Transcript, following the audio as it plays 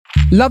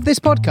Love this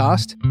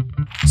podcast?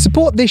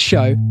 Support this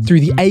show through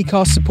the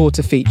Acast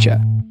supporter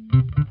feature.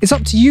 It's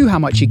up to you how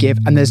much you give,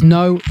 and there's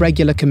no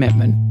regular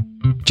commitment.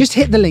 Just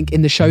hit the link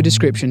in the show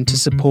description to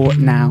support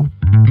now.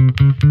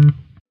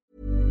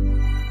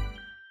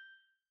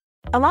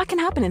 A lot can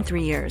happen in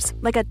 3 years,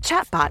 like a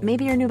chatbot may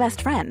be your new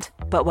best friend.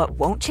 But what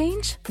won't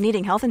change?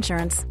 Needing health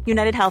insurance.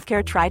 United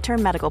Healthcare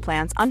Tri-Term Medical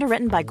Plans,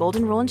 underwritten by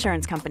Golden Rule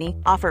Insurance Company,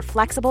 offer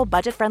flexible,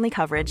 budget-friendly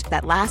coverage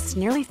that lasts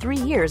nearly 3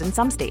 years in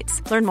some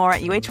states. Learn more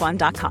at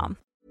uh1.com.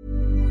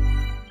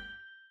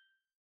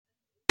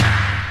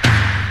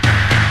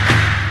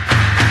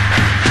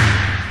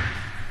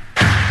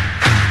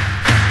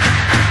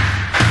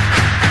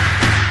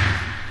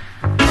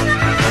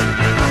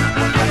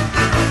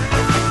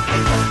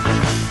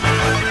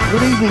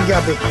 Good evening,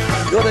 Gabby.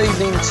 Good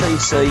evening,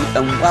 TC,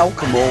 and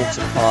welcome all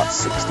to part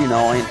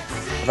 69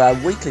 of our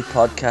weekly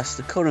podcast,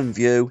 The Curran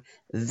View,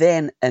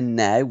 Then and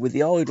Now, with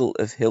the idol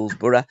of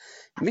Hillsborough,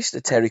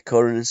 Mr. Terry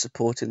Curran, and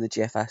supporting the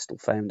Jeff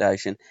Astle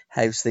Foundation.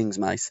 How's things,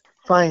 mate?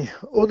 Fine.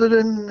 Other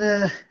than,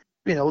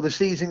 the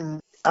season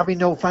having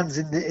no fans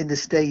in the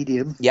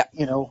stadium, Yeah.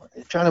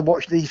 Trying to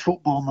watch these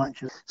football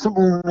matches. Some of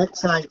them are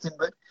exciting,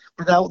 but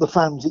without the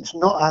fans, it's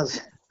not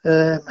as,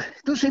 it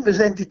doesn't seem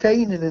as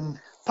entertaining and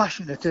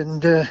passionate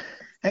and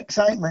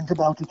excitement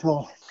about it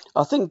all.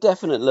 I think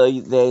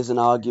definitely there's an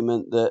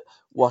argument that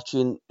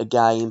watching a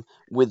game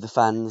with the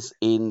fans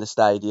in the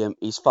stadium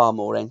is far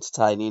more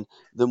entertaining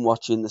than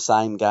watching the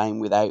same game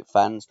without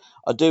fans.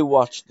 I do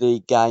watch the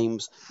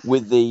games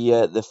with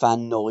the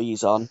fan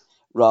noise on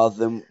rather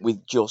than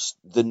with just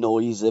the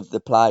noise of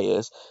the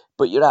players.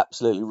 But you're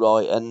absolutely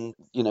right, and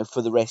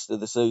for the rest of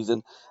the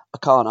season, I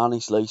can't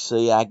honestly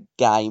see a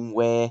game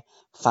where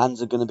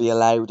fans are going to be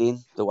allowed in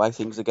the way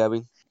things are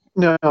going.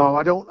 No,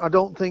 I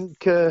don't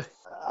think.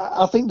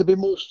 I think they'll be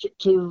more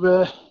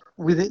stricter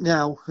with it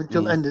now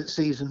until the end of the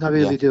season. I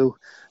really do.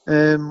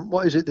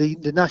 What is it?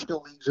 The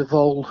national leagues have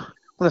all.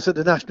 When I said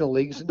the national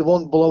leagues, the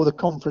one below the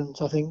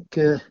conference, I think.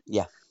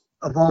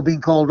 Have all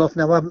been called off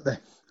now, haven't they?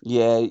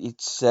 Yeah,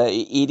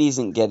 it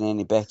isn't getting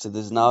any better.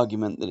 There's an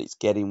argument that it's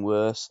getting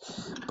worse,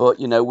 but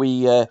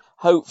we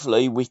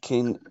hopefully we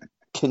can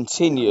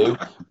continue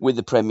with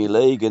the Premier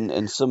League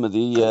and some of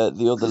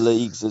the other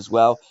leagues as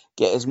well.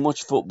 Get as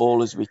much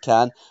football as we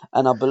can,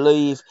 and I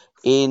believe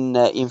in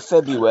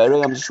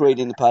February, I'm just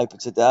reading the paper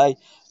today,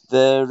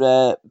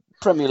 the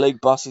Premier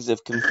League bosses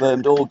have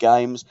confirmed all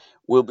games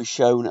will be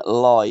shown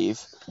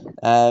live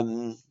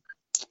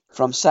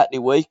from Saturday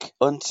week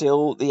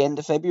until the end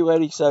of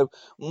February. So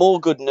more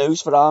good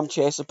news for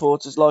armchair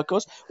supporters like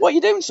us. What are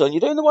you doing, son? You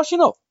doing the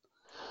washing up?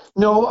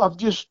 No, I've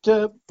just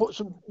put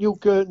some new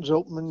curtains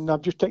up and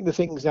I've just taken the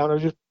things down. I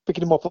was just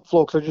picking them up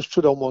floor because I just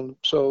stood on one.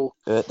 So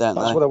that's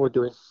what I was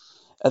doing.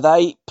 Are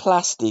they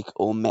plastic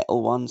or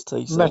metal ones,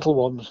 TC? Metal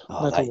ones.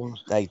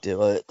 They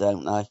do it,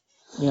 don't they?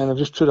 Yeah, and I've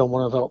just stood on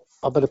one. I thought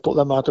I better put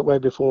them out of the way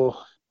before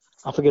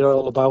I forget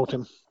all about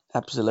them.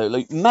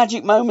 Absolutely.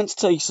 Magic moments,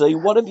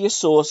 TC. What have you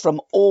sourced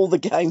from all the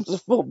games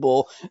of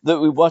football that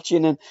we're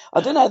watching? And I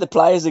don't know how the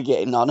players are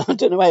getting on. I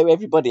don't know how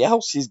everybody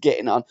else is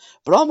getting on.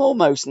 But I'm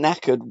almost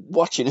knackered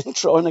watching and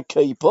trying to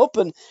keep up.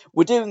 And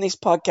we're doing this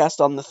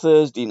podcast on the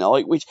Thursday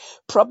night, which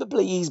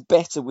probably is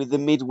better with the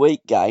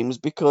midweek games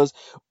because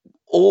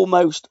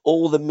almost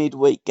all the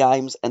midweek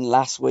games and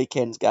last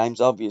weekend's games,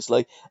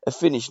 obviously, are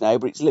finished now.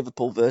 But it's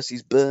Liverpool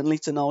versus Burnley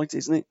tonight,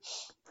 isn't it?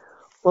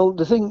 Well,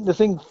 the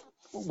thing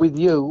with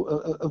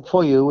you and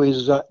for you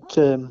is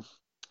that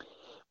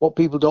what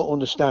people don't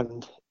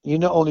understand, you're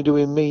not only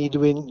doing me, you're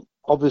doing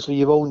obviously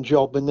your own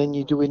job, and then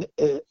you're doing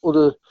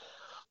other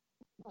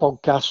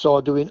podcasts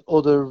or doing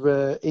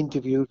other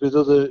interviews with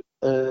other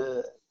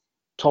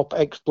top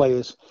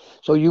ex-players.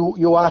 So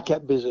you are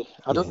kept busy.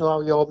 I don't know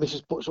how your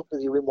missus puts up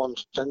with you in one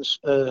sense,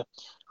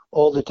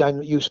 all the time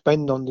that you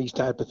spend on these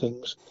type of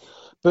things.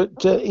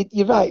 But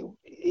you're right,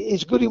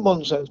 it's good in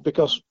one sense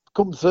because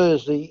come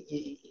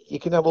Thursday, you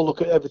can have a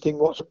look at everything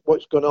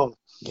what's going on.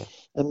 Yeah.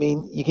 I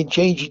mean, you can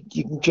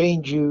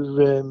change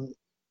your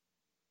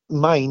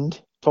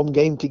mind from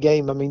game to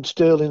game. I mean,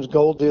 Sterling's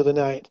goal the other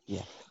night,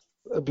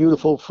 a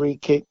beautiful free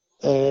kick.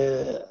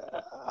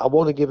 I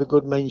want to give a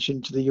good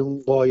mention to the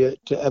young boy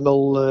at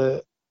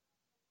Emil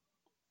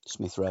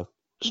Smith Rowe.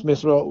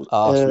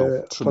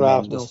 Arsenal,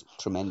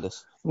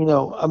 Tremendous.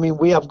 I mean,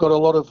 we have got a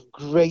lot of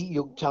great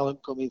young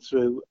talent coming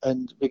through,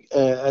 and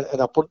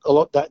I put a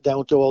lot of that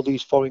down to all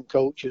these foreign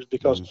coaches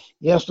because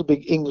yes, the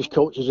big English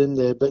coaches in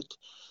there, but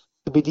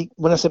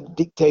when I said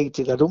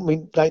dictated, I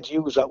don't like to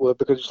use that word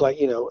because it's like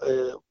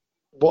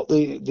what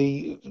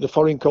the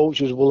foreign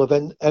coaches will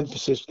have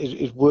emphasis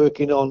is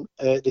working on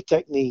the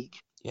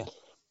technique,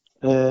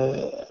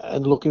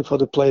 and looking for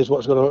the players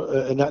what's got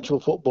a natural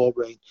football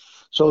brain.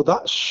 So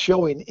that's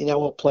showing in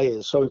our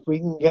players. So if we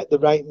can get the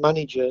right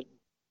manager,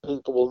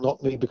 people will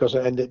knock me because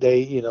at the end of the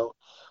day,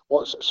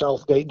 what's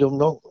Southgate done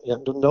wrong? He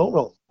hasn't done no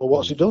wrong. Well,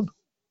 what's he done?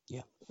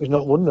 Yeah. He's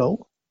not won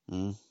no.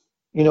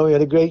 He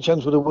had a great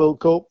chance with the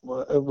World Cup,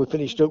 and we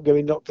finished up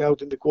getting knocked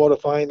out in the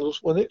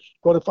quarterfinals. Was it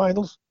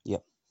quarterfinals? Yeah.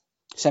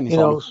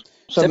 Semi-final.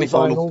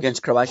 Semi-final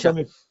against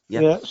Croatia.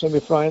 Yeah,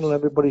 semi-final.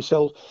 Everybody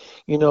else,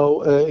 he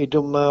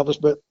done marvellous.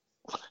 But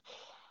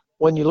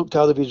when you looked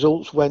how the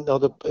results went, or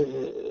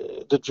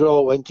the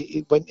draw went,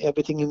 it went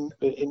everything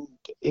in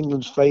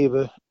England's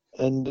favour.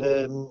 And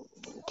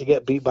to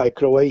get beat by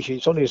Croatia,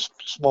 it's only a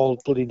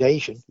small bloody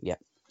nation. Yeah,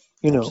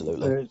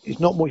 absolutely. It's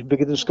not much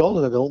bigger than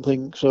Scotland, I don't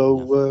think.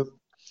 So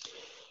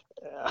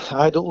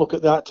I don't look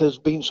at that as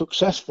being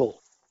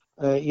successful.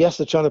 Yes,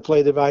 they're trying to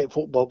play the right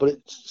football, but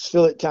it's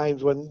still at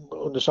times when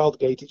under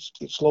Southgate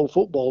it's slow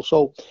football.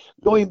 So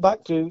going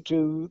back to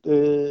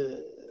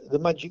the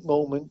magic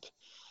moment,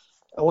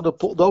 I want to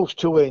put those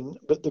two in.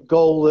 But the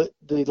goal that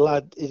the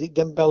lad, is it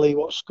Dembele,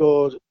 what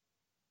scored?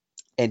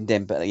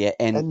 Ndombele, yeah,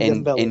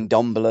 Ndombele.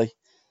 Ndombele.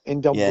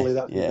 Ndombele,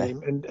 that's his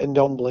name.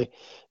 Ndombele.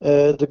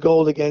 The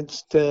goal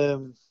against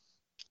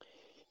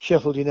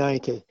Sheffield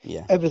United.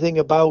 Yeah. Everything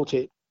about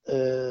it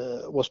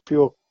was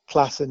pure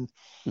class, and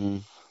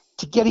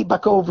to get it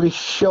back over his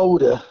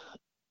shoulder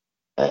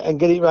and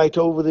get it right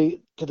over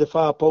to the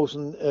far post,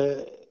 and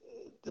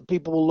the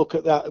people will look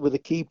at that with the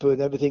keeper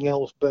and everything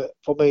else. But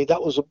for me,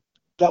 that was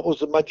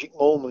the magic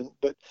moment.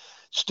 But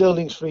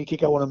Sterling's free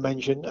kick I want to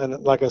mention,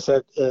 and like I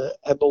said,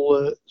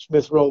 Emil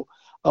Smith Rowe,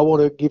 I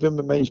want to give him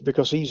a mention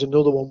because he's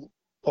another one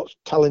what's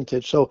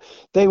talented. So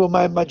they were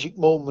my magic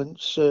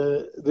moments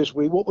this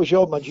week. What was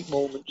your magic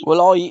moment?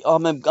 Well,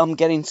 I'm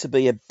getting to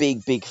be a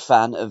big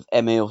fan of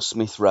Emil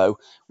Smith Rowe.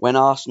 When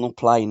Arsenal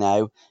play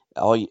now,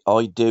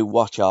 I do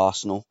watch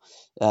Arsenal.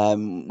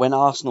 When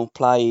Arsenal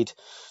played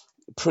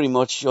pretty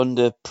much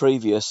under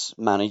previous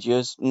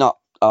managers, not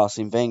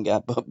Arsene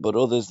Wenger, but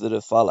others that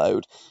have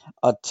followed,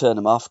 I'd turn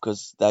them off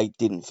because they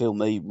didn't fill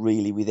me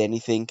really with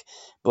anything.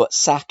 But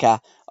Saka,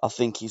 I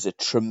think he's a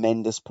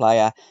tremendous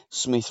player.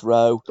 Smith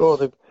Rowe. Oh,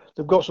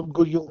 they've got some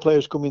good young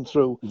players coming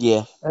through.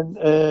 Yeah. And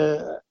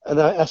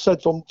I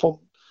said from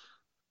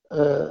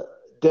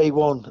day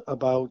one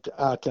about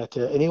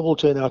Arteta, and he will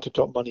turn out a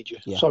top manager.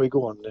 Yeah. Sorry,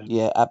 go on.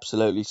 Yeah,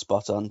 absolutely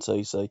spot on,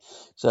 TC.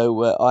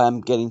 So I am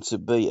getting to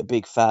be a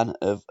big fan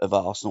of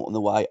Arsenal and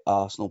the way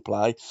Arsenal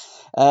play.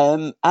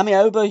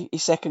 Amiobi,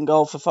 his second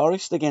goal for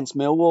Forest against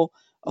Millwall.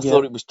 I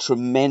thought it was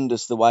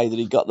tremendous the way that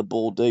he got the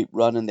ball deep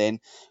run and then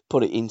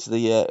put it into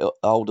the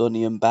old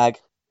onion bag.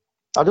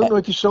 I don't know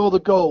if you saw the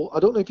goal. I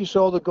don't know if you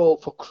saw the goal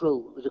for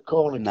Crewe. It was a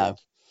corner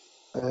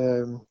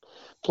kick.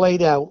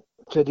 Played out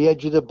to the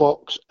edge of the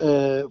box,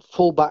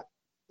 full back,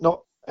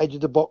 not edge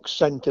of the box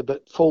centre,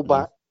 but full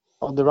back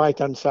on the right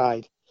hand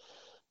side.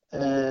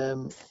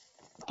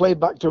 Played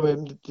back to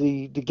him.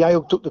 The guy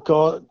who took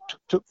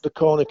the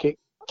corner kick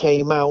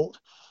came out.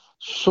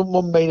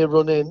 Someone made a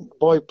run in.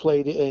 Boy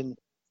played it in.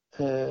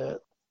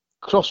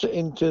 Crossed it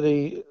into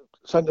the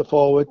centre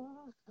forward.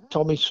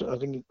 Thomas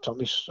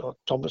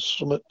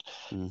Summit,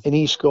 and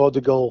he scored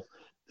the goal.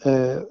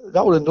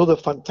 That was another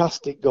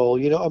fantastic goal,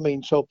 you know what I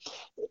mean? So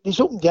it's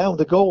up and down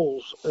the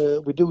goals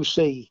we do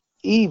see,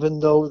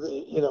 even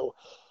though,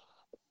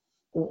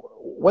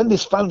 when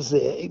there's fans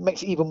there, it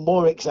makes it even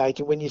more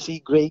exciting when you see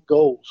great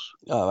goals.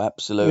 Oh,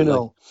 absolutely.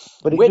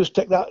 But it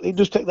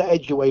does take that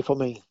edge away for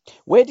me.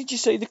 Where did you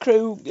see the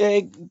Crewe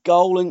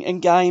goal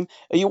and game?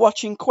 Are you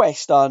watching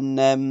Quest on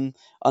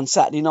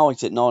Saturday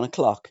night at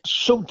 9:00?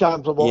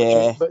 Sometimes I watch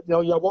it, but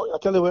I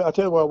tell you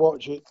where I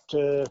watch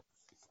it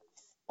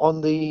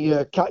on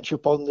the catch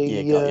up on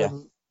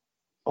the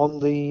on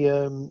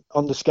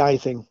the Sky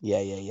thing.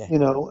 Yeah.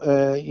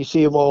 You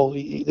see them all.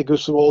 They go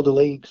through all the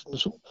leagues, and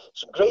some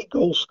great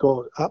goals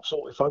scored.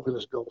 Absolutely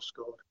fabulous goals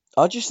scored.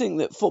 I just think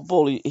that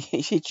football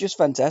it's just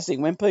fantastic.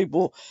 When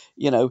people,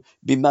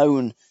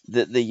 bemoan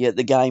that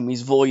the game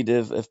is void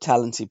of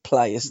talented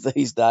players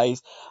these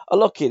days, I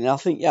look in and I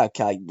think,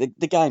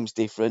 the game's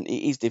different.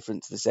 It is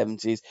different to the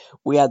 70s.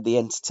 We had the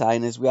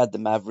entertainers, we had the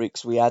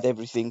Mavericks, we had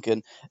everything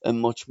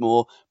and much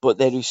more. But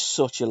there is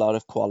such a lot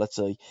of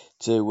quality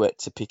to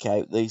pick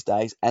out these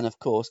days, and of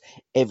course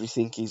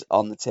everything is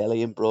on the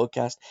telly and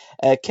broadcast.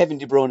 Kevin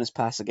De Bruyne's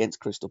pass against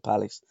Crystal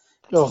Palace,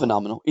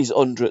 phenomenal. His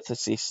 100th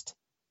assist.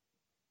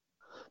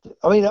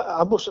 I mean,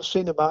 I must have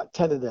seen about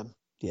 10 of them.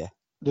 Yeah.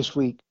 This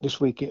week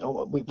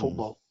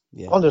football.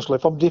 Yeah. Honestly,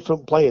 from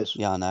different players.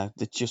 Yeah, I know.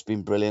 They've just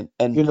been brilliant.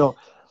 And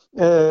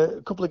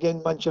a couple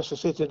against Manchester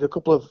City and a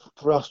couple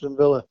for Aston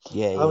Villa.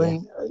 I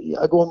mean,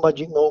 I go on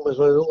magic moments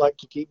where I don't like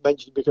to keep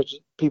mentioning because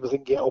people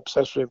think get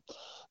obsessed with him.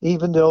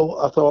 Even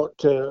though I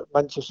thought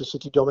Manchester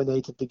City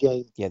dominated the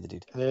game. Yeah, they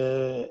did.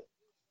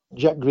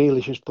 Jack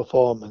Grealish's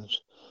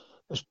performance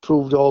has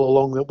proved all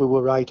along that we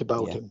were right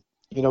about him.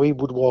 He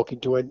would walk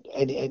into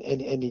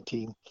any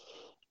team.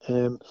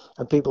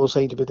 And people are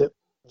saying to me that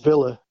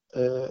Villa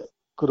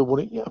could have won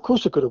it. Yeah, of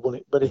course they could have won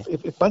it. But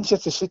if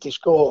Manchester City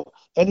score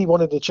any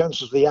one of the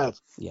chances they had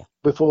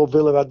before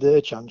Villa had their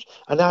chance,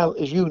 and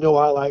as you know,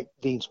 I like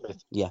Dean Smith.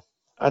 Yeah.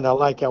 And I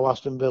like how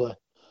Aston Villa,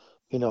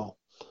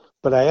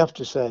 But I have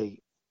to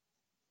say,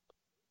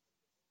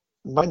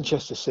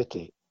 Manchester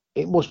City,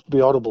 it must be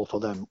horrible for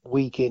them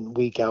week in,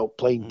 week out,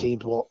 playing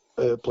teams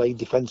playing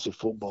defensive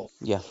football.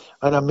 Yeah.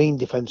 And I mean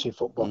defensive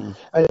football.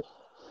 And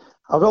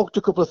I wrote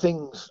a couple of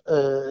things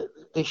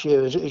this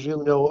year, as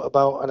you know,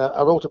 and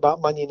I wrote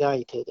about Man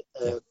United.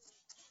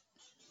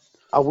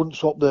 I wouldn't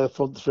swap their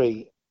front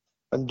three,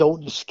 and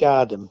don't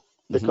discard them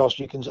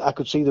because I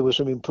could see there was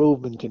some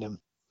improvement in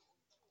them.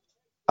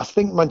 I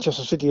think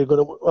Manchester City are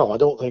going to. Well, I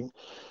don't think.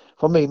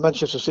 For me,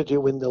 Manchester City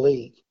will win the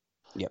league,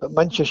 but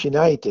Manchester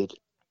United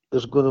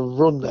is going to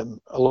run them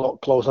a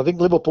lot closer. I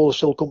think Liverpool will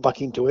still come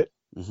back into it.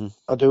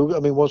 I do. I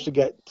mean, once they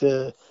get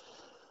one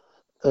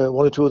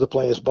or two of the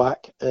players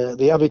back,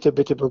 they have it a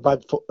bit of a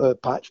bad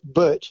patch,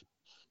 but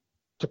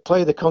to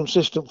play the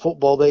consistent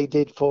football they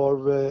did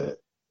for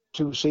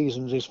 2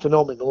 seasons is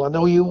phenomenal. I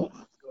know you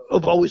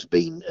have always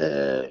been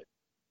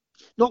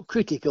not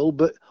critical,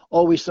 but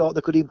always thought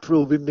they could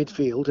improve in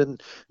midfield,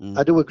 and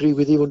I do agree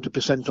with you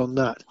 100% on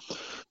that.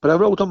 But I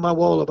wrote on my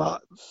wall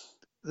about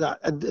that,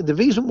 and the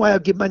reason why I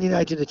give Man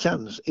United a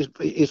chance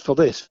is for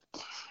this.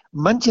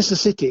 Manchester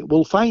City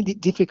will find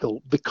it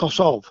difficult because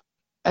of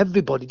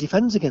everybody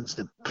defends against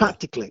them.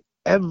 Practically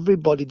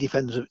everybody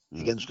defends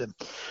against them.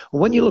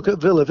 When you look at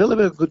Villa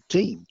are a good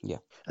team,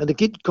 and they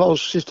did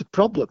cause City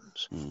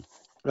problems.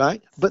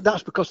 Right, but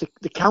that's because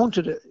the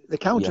counter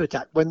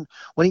attack when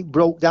it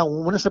broke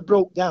down. When I say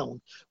broke down,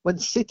 when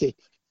City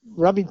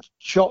were having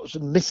shots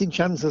and missing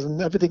chances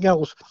and everything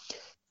else,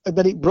 and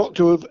then it brought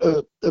to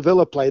a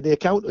Villa play, they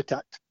counter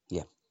attacked.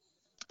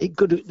 It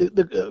could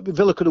the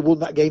Villa could have won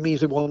that game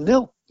easily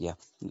 1-0.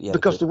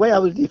 Because the way I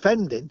was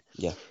defending,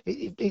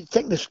 it's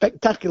taken a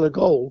spectacular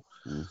goal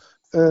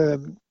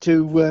to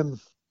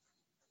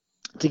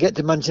get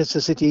to Manchester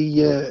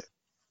City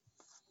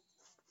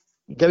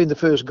getting the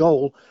first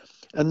goal.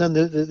 And then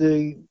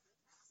the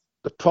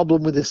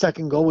problem with the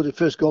second goal, with the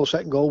first goal,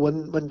 second goal,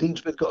 when Dean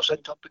Smith got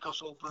sent off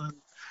because of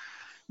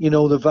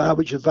the VAR,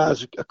 which the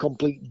VAR's a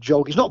complete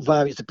joke. It's not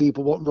VAR; it's the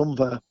people what run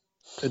VAR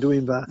are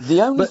doing VAR.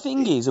 The only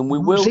thing is, and we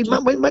will see,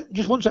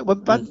 just one second.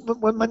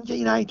 When Manchester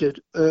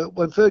United,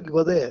 when Fergie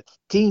were there,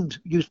 teams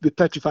used to be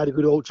petrified of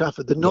good Old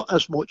Trafford. They're not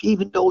as much,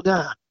 even though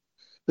they're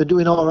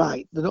doing all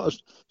right. They're not as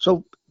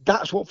so.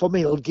 That's what for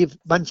me will give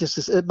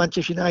Manchester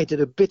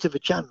United a bit of a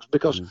chance,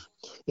 because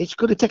it's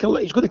going to take a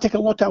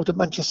lot out of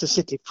Manchester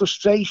City,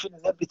 frustration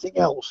and everything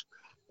else.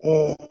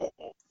 A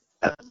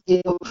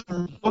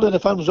lot of the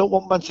fans don't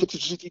want Manchester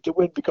City to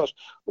win, because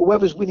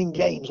whoever's winning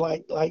games,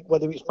 like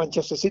whether it's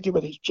Manchester City,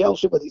 whether it's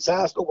Chelsea, whether it's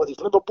Arsenal, whether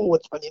it's Liverpool,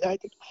 whether it's Man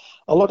United,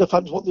 a lot of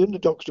fans want the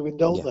underdogs to win,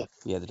 don't they?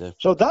 Yeah, they do.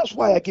 So that's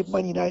why I give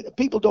Man United.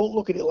 People don't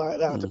look at it like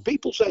that. And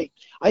people say,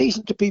 I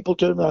listen to people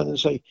turn around and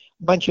say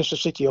Manchester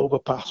City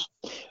overpass.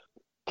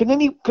 Can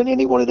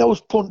any one of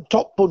those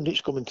top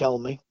pundits come and tell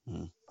me?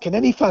 Can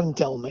any fan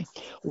tell me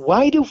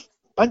why do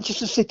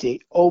Manchester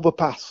City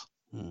overpass?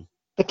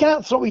 They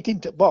can't throw it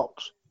into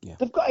box.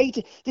 They've got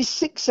 80. There's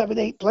 6, 7,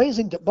 8 players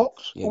into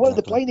box. What are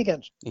they playing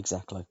against?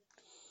 Exactly.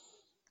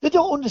 They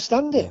don't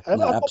understand it. I'm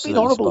not being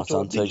horrible to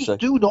them. They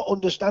just do not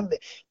understand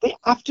it. They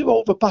have to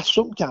overpass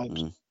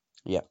sometimes.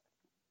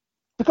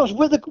 Because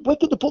where do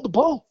they put the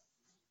ball?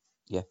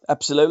 Yeah,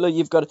 absolutely.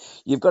 You've got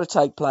to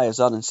take players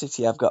on, and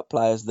City have got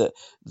players that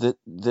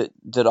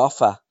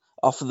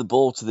offer the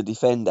ball to the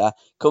defender,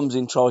 comes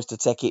in, tries to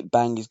take it,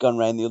 bang, he's gone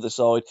round the other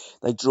side.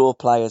 They draw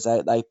players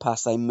out, they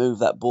pass, they move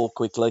that ball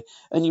quickly.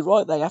 And you're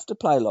right, they have to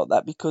play like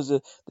that because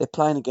they're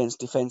playing against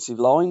defensive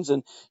lines.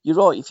 And you're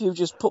right, if you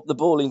just put the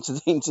ball into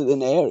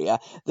an area,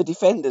 the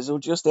defenders will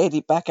just head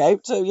it back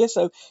out to you.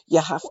 So you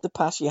have to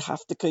pass, you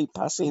have to keep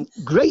passing.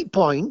 Great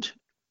point.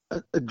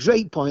 A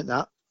great point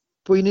that.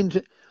 Putting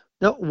into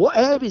now, what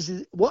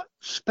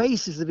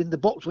spaces are in the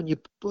box when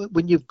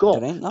you've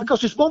got? Because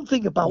there's one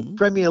thing about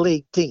Premier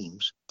League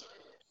teams,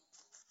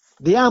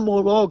 they are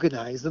more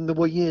organised than they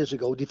were years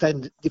ago,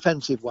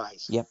 defensive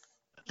wise.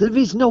 There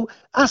is no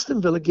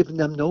Aston Villa giving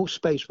them no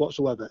space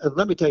whatsoever. And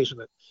let me tell you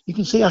something. You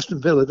can see Aston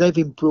Villa; they've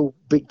improved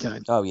big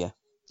time. Oh yeah,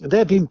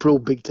 they've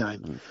improved big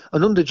time.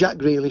 And under Jack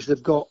Grealish,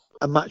 they've got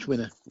a match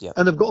winner.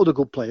 And they've got other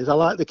good players. I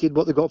like the kid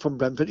what they got from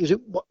Brentford. Is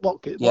it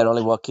Watkins? Yeah,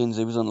 Ollie Watkins.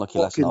 He was unlucky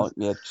last night.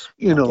 Yeah,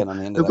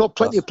 they've got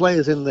plenty of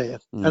players in there.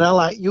 And I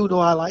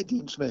like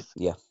Dean Smith.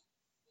 Yeah.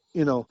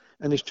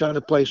 And he's trying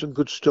to play some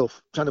good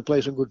stuff, trying to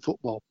play some good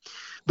football.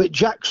 But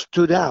Jack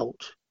stood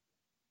out.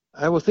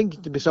 I was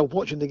thinking to myself,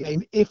 watching the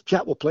game, if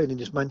Jack were playing in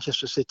this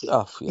Manchester City,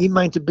 he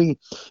might have been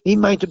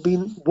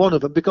one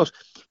of them, because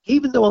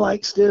even though I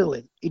like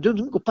Sterling, he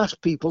doesn't go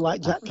past people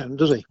like Jack can,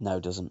 does he? No,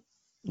 doesn't.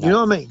 No. You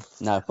know what I mean?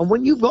 No. And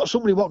when you've got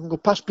somebody who can go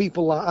past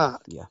people like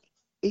that,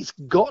 it's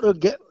got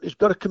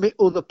to commit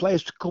other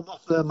players to come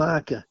off their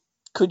marker.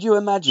 Could you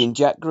imagine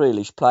Jack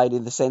Grealish played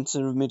in the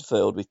centre of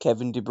midfield with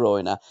Kevin De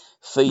Bruyne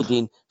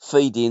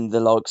feeding the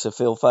likes of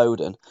Phil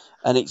Foden?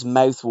 And it's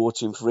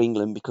mouth-watering for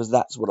England, because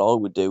that's what I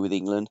would do with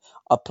England.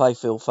 I'd play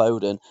Phil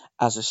Foden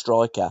as a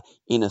striker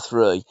in a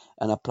 3,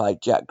 and I'd play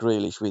Jack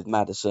Grealish with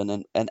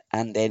Maddison and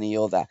any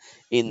other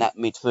in that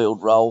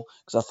midfield role,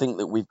 because I think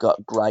that we've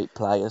got great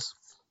players.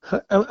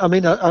 I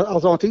mean, I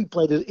thought he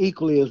played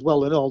equally as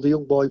well and all, the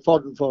young boy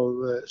Foden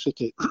for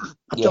City.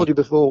 I told you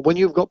before, when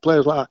you've got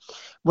players like that.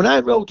 When I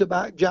wrote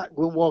about Jack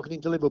walking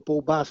into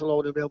Liverpool,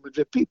 Barcelona, Real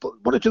Madrid,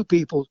 one or two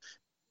people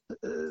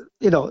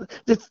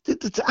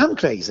I'm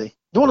crazy.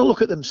 They want to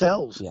look at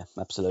themselves. Yeah,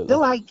 absolutely. They're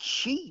like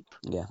sheep.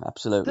 Yeah,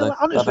 absolutely.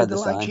 Honestly, they're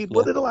like sheep.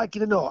 Whether they're like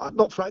it or not, I'm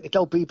not frightened to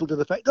tell people to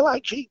the fact. They're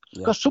like sheep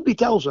because somebody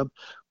tells them,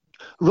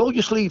 roll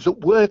your sleeves up,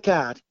 work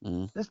hard.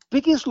 That's the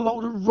biggest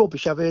load of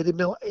rubbish I've heard in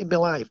my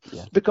life.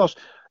 Yeah. Because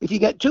if you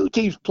get two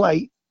teams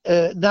play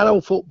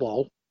narrow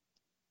football,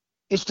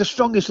 it's the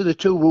strongest of the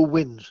two who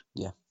wins.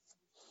 Yeah.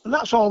 And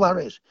that's all there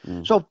is.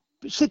 So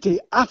City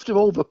have to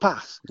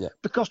overpass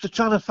because they're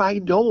trying to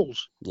find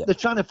holes. Yep. They're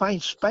trying to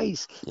find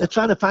space. They're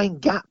trying to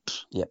find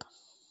gaps. Yep.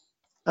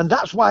 And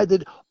that's why they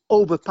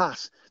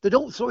overpass. They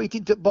don't throw it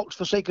into the box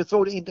for sake of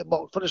throwing it into the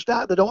box. For the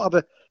start, they don't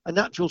have a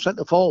natural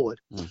centre forward.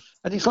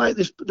 And it's like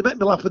this. They make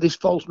me laugh with this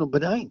false number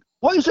 9.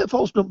 What is it,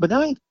 false number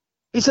 9?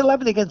 It's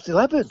 11 against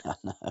 11.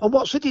 And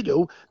what City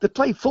do? They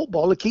play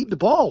football to keep the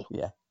ball.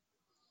 Yeah.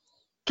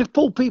 To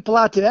pull people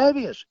out of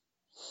areas.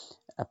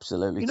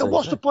 Absolutely.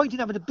 What's the point in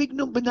having a big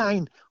number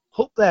 9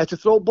 up there to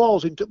throw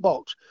balls into the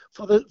box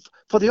for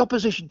the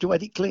opposition to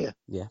head it clear?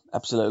 Yeah,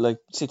 absolutely.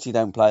 City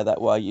don't play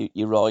that way.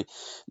 You're right.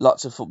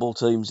 Lots of football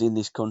teams in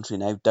this country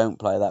now don't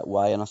play that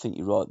way, and I think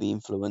you're right. The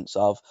influence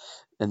of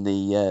and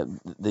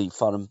the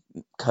foreign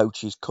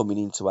coaches coming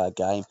into our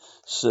game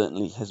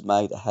certainly has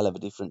made a hell of a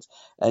difference.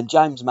 And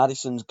James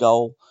Maddison's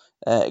goal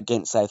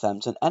against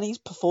Southampton and his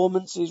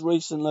performances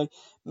recently,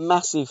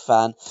 massive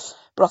fan.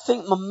 But I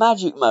think my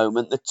magic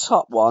moment, the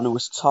top one,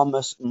 was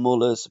Thomas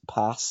Muller's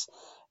pass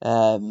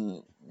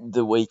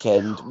the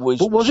weekend.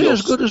 Was it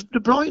as good as De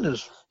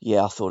Bruyne's?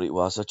 Yeah, I thought it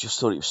was. I just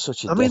thought it was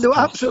such a they were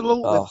pass.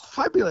 absolutely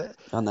fabulous.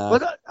 I know.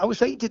 But I was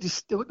saying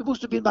there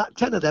must have been about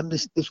 10 of them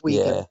this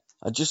weekend. Yeah,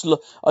 I just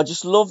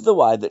love the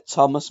way that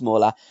Thomas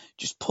Muller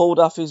just pulled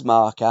off his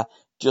marker.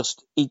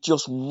 He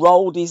just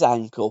rolled his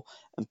ankle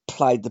and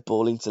played the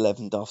ball into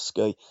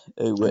Lewandowski,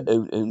 who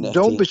netted.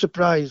 Don't be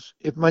surprised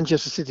if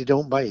Manchester City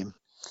don't buy him.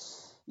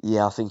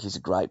 Yeah, I think he's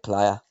a great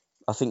player.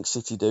 I think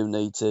City do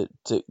need to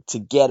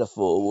get a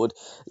forward.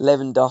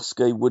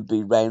 Lewandowski would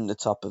be round the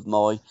top of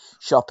my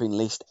shopping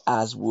list,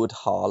 as would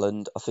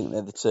Haaland. I think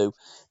they're the two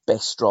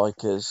best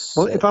strikers.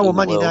 Well, if I were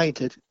Man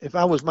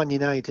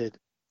United,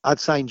 I'd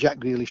sign Jack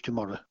Grealish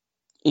tomorrow.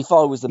 If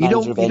I was the manager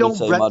of any team, you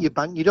don't rent your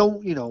bank. You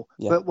don't,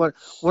 But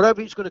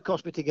whatever it's going to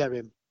cost me to get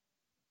him,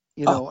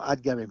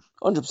 I'd get him.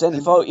 100%.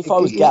 If I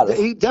was Gareth,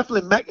 he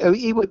definitely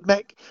he would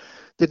make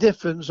the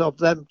difference of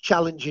them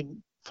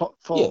challenging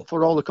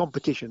for all the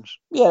competitions.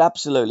 Yeah,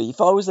 absolutely.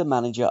 If I was the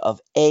manager of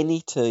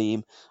any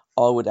team,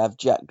 I would have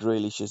Jack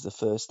Grealish as the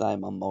first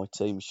name on my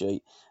team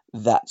sheet.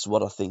 That's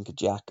what I think of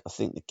Jack. I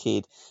think the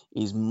kid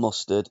is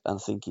mustard, and I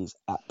think he's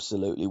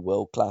absolutely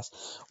world class.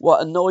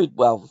 What annoyed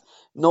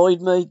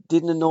me,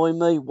 didn't annoy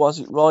me. Was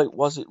it right?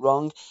 Was it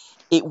wrong?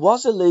 It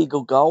was a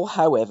legal goal,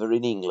 however,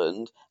 in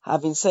England.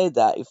 Having said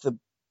that, if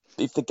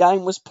the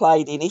game was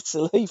played in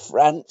Italy,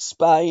 France,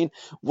 Spain,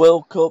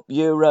 World Cup,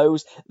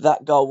 Euros,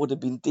 that goal would have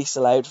been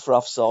disallowed for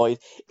offside.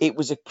 It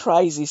was a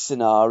crazy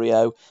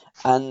scenario,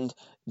 and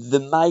the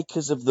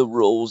makers of the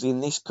rules in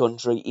this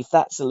country, if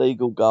that's a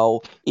legal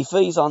goal, if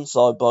he's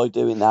onside by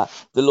doing that,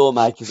 the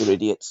lawmakers are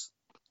idiots.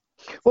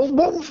 Well,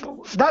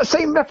 that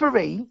same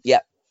referee...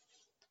 Yeah.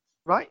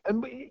 Right?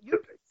 And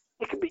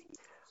it can be...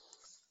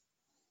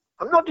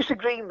 I'm not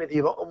disagreeing with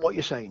you on what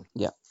you're saying.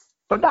 Yeah.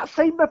 But that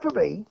same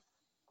referee...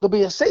 There'll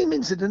be a same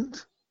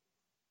incident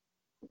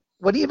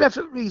when he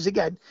referees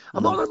again.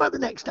 I'm not talking about the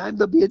next time.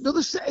 There'll be another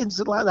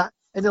incident like that,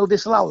 and he'll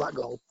disallow that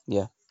goal.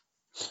 Yeah,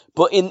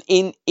 but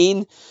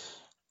in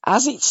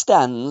as it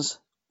stands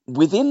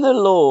within the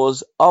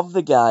laws of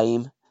the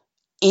game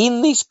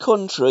in this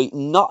country,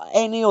 not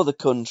any other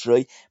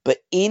country, but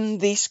in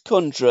this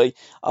country,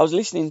 I was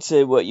listening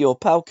to your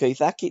pal Keith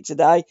Hackett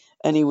today,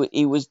 and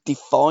he was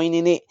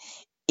defining it.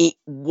 It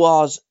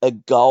was a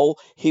goal.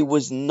 He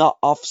was not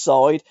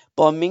offside.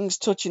 By Mings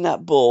touching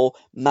that ball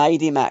made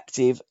him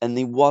active, and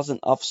he wasn't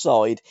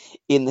offside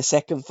in the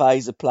second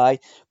phase of play.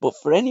 But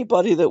for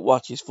anybody that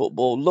watches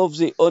football, loves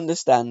it,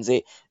 understands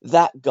it,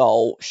 that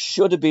goal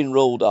should have been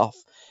ruled off.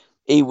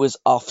 He was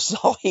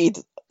offside.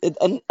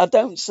 And I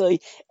don't see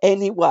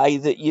any way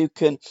that you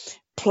can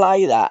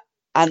play that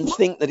and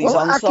think that he's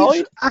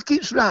onside.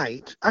 Hackett's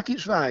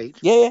right.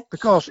 Yeah.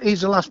 Because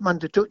he's the last man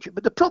to touch it.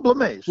 But the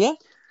problem is... Yeah.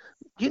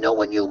 You know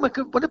when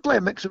a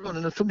player makes a run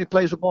and somebody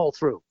plays the ball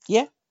through?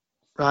 Yeah.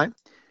 Right?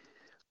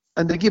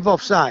 And they give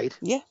offside?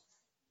 Yeah.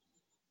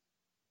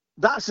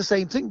 That's the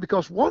same thing,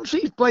 because once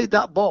he's played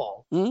that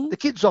ball, the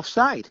kid's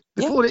offside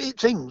before it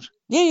hits things.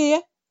 Yeah.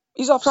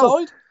 He's offside.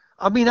 So,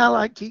 I mean, I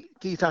like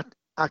Keith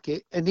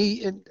Hackett, and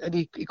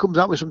he comes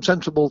out with some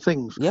sensible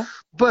things. Yeah.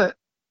 But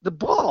the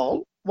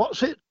ball,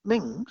 what's it,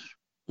 Mings?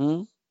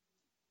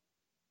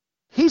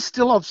 He's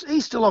still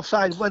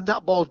offside when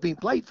that ball's been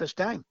played first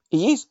time.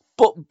 He is.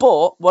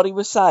 But what he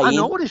was saying... I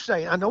know what he's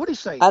saying.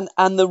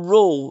 And the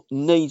rule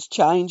needs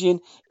changing.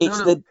 It's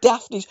the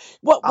daftest...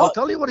 I'll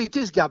tell you what it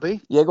is,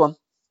 Gabby. Yeah, go on.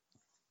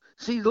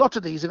 See, a lot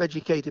of these are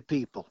educated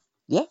people.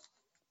 Yeah.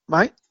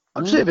 Right?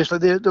 And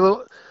seriously,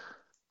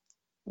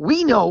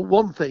 we know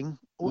one thing,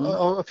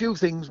 or a few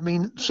things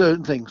mean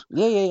certain things.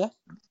 Yeah.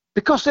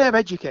 Because they're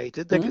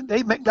educated,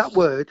 they make that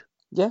word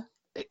Yeah.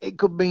 It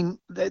could mean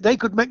they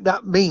could make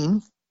that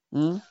mean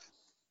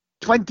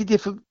 20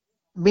 different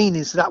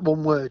meanings to that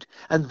one word,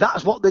 and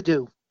that's what they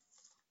do.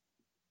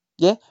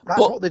 Yeah, That's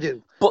what they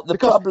do. But the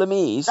Because problem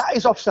is, that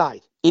is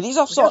offside. it is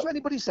offside. That's what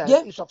anybody says.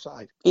 Yeah, it's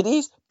offside. It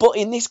is. But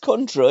in this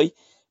country,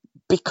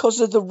 because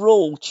of the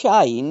rule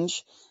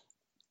change,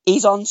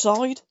 is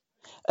onside.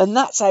 And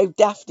that's how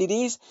daft it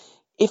is.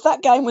 If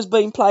that game was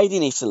being played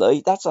in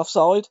Italy, that's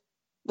offside.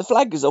 The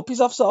flag goes up,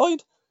 is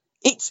offside.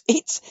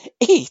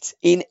 It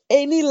in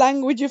any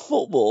language of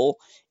football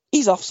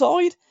is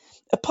offside.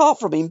 Apart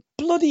from in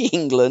bloody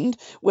England,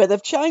 where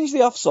they've changed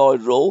the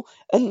offside rule,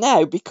 and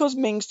now because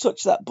Mings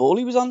touched that ball,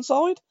 he was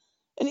onside.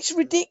 And it's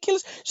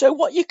ridiculous. So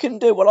what you can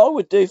do, what I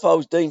would do if I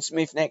was Dean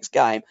Smith next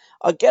game,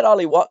 I'd get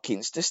Ollie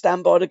Watkins to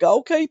stand by the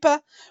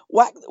goalkeeper,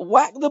 whack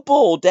the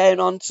ball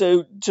down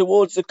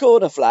towards the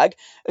corner flag.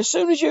 As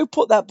soon as you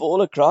put that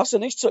ball across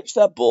and he's touched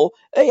that ball,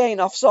 he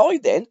ain't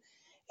offside then.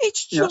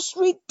 It's just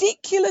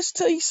ridiculous,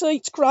 TC.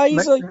 It's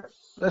crazy.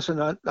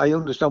 Listen, I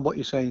understand what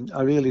you're saying.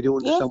 I really do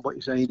understand what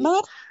you're saying. It's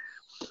mad.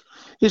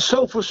 It's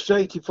so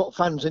frustrating for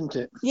fans, isn't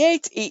it? Yeah,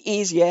 it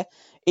is, yeah.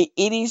 It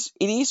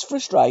is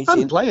frustrating.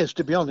 And players,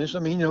 to be honest. I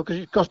mean, because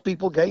it costs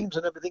people games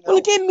and everything Well,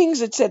 else. again, Mings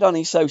had said on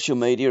his social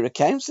media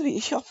accounts that he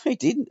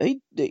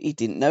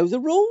didn't know the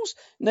rules.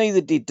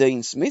 Neither did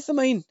Dean Smith. I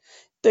mean,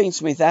 Dean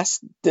Smith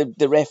asked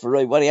the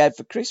referee what he had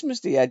for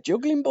Christmas. He had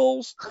juggling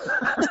balls.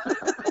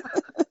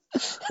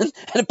 and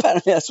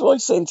apparently that's why he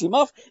sent him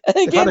off. And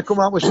again, if I'd have come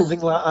out with something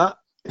like that,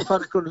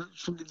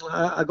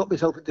 I got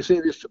myself into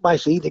serious my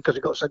seed because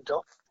it got sent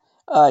off.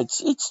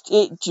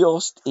 It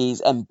just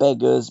is and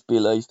beggars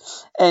belief.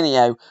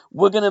 Anyhow,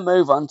 we're going to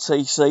move on,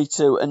 TC,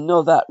 to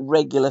another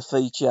regular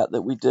feature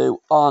that we do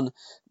on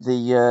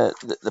the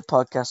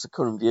podcast, The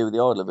Curran View, the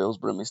Idol of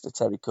Hillsborough, Mr.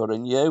 Terry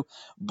Curran.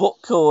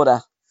 Book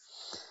Corner.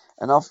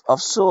 And I've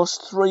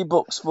sourced 3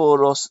 books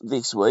for us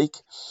this week.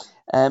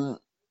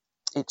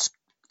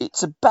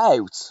 It's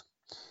about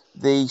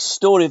the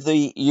story of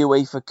the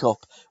UEFA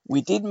Cup.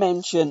 We did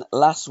mention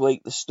last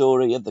week the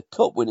story of the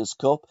Cup Winners'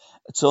 Cup,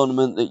 a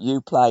tournament that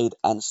you played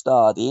and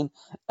starred in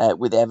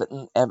with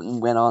Everton. Everton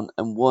went on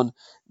and won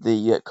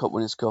the Cup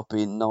Winners' Cup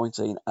in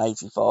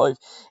 1985.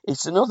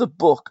 It's another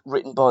book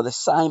written by the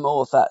same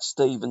author,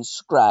 Stephen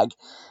Scragg,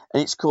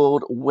 and it's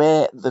called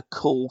Where the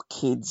Cool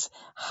Kids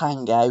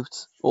Hang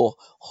Out, or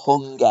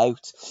Hung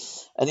Out.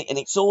 And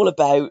it's all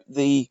about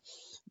the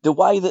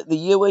way that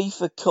the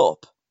UEFA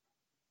Cup,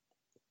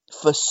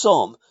 for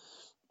some,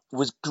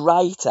 was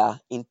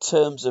greater in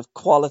terms of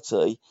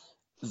quality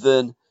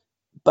than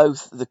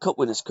both the Cup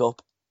Winners'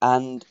 Cup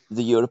and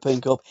the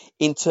European Cup.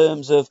 In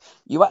terms of,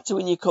 you had to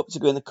win your cup to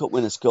go in the Cup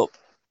Winners' Cup.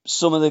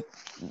 Some of the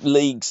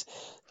leagues,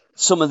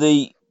 some of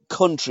the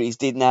countries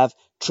didn't have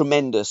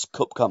tremendous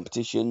cup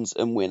competitions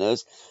and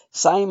winners.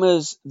 Same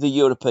as the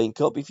European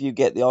Cup. If you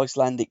get the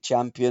Icelandic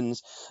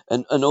champions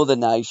and other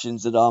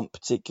nations that aren't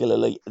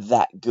particularly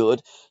that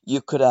good,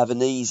 you could have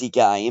an easy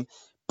game.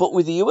 But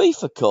with the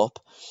UEFA Cup,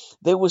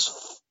 there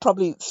was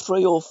probably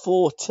 3 or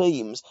 4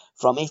 teams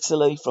from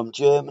Italy, from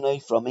Germany,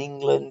 from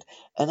England,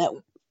 and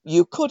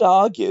you could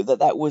argue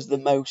that was the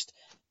most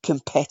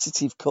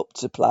competitive cup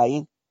to play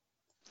in.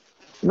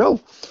 No,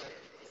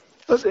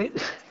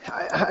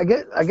 I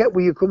get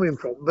where you're coming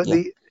from, but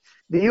the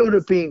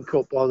European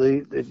Cup or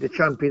the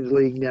Champions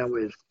League now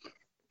is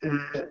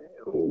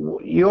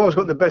you always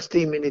got the best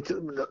team in it.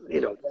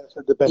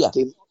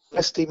 The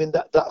best team in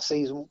that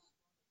season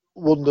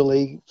won the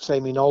league.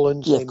 Same in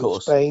Holland,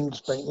 same in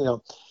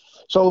Spain.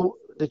 So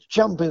the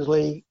Champions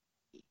League,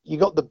 you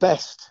got the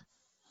best.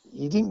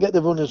 You didn't get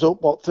the runners up,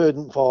 3rd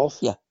and 4th.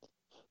 Yeah,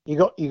 you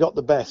got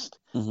the best.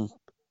 Mm-hmm.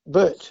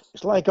 But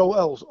it's like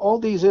all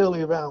these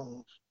early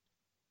rounds,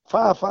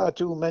 far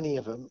too many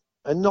of them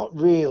are not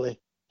really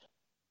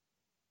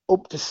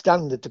up to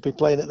standard to be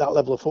playing at that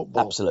level of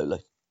football. Absolutely.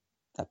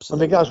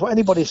 And regardless what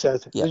anybody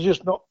says, they're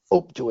just not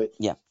up to it.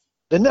 Yeah.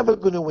 They're never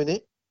going to win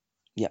it.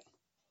 Yeah.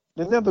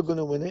 They're never going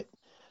to win it.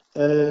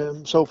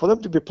 So for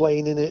them to be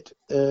playing in it,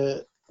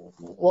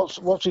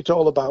 what's it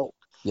all about?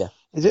 Yeah.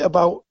 Is it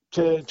about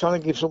trying to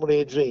give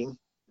somebody a dream?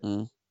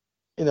 Mm.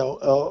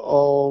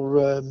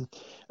 Or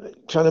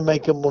trying to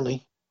make them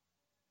money?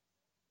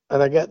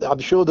 And I get that. I'm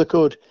sure they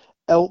could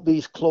help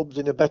these clubs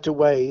in a better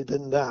way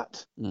than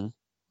that. Mm.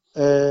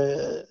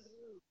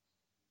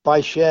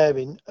 By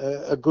sharing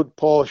a good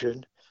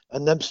portion,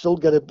 and them still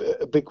get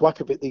a big whack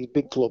of it, these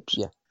big clubs,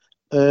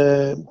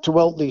 to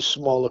help these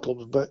smaller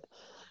clubs. But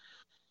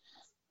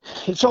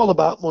it's all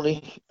about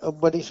money,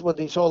 and when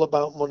it's all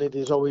about money,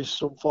 there's always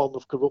some form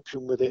of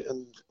corruption with it,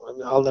 and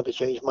I'll never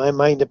change my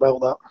mind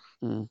about that.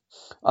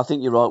 I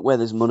think you're right. Where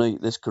there's money,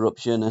 there's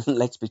corruption, and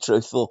let's be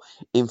truthful,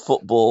 in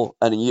football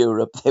and in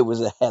Europe, there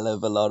was a hell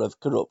of a lot of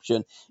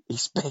corruption,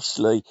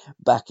 especially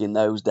back in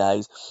those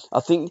days. I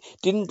think,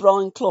 didn't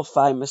Brian Clough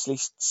famously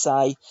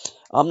say,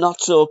 "I'm not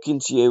talking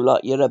to you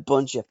like you're a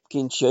bunch of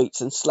fucking cheats,"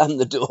 and slammed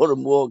the door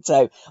and walked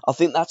out? I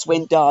think that's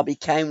when Derby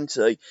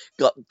County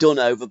got done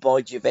over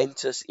by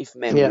Juventus, if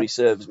memory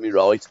serves me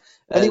right.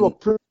 And he was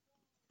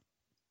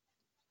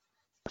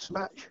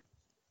match.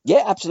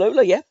 Yeah,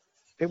 absolutely, yeah.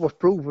 it was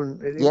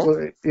proven. It Yeah. was,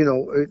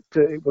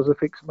 it was a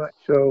fixed match.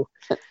 So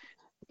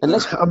And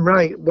let's I'm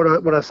right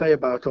what I say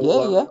about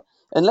all yeah. that.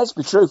 And let's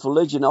be truthful,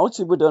 Leeds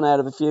United were done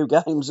out of a few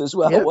games as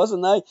well, Yeah.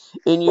 wasn't they?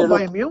 In Well,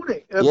 Europe. Bayern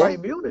Munich. Yeah.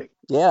 Bayern Munich.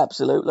 Yeah,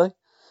 absolutely.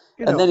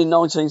 You And then know. in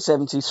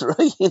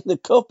 1973 in the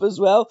cup as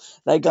well,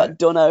 they got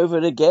done over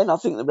again. I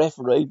think the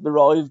referee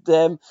arrived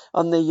on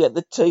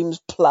the team's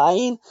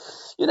plane.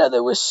 You know,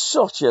 there was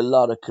such a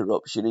lot of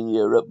corruption in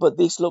Europe, but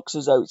this looks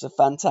as though it's a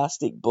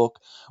fantastic book,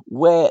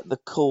 Where the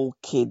Cool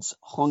Kids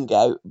Hung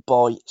Out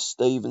by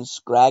Stephen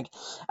Scragg.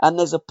 And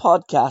there's a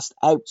podcast,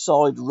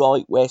 Outside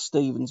Right, where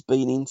Stephen's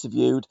been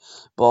interviewed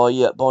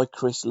by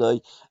Chris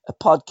Lee, a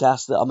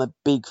podcast that I'm a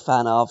big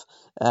fan of.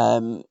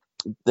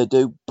 They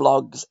do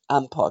blogs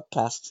and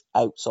podcasts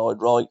outside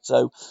right,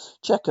 so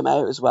check them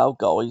out as well,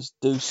 guys.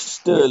 Do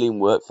sterling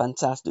work,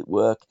 fantastic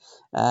work,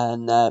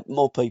 and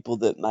more people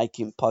that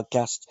making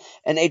podcasts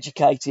and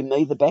educating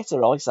me, the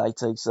better. I say,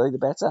 TC, the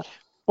better.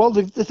 Well,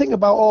 the thing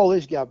about all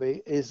this,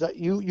 Gabby, is that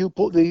you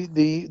put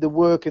the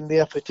work and the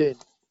effort in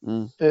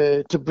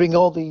to bring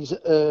all these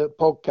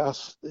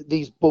podcasts,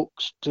 these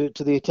books to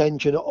the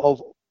attention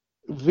of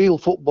real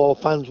football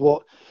fans,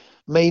 what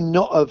may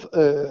not have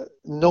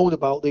known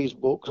about these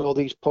books or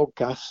these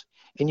podcasts,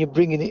 and you're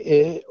bringing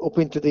it up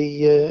into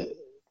the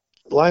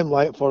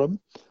limelight for them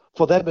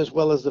as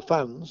well as the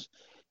fans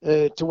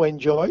to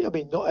enjoy. I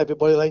mean, not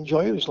everybody will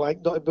enjoy it. It's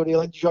like not everybody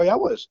will enjoy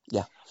ours.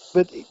 Yeah.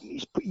 But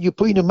you're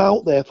putting them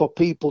out there for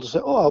people to say,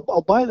 oh,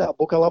 I'll buy that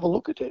book. I'll have a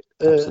look at it.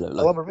 Absolutely.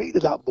 I'll have a read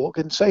of that book.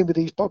 And same with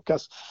these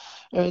podcasts.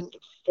 And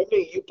for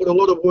me, you put a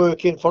lot of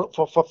work in for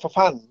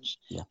fans,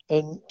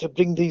 and to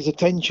bring these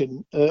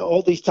attention,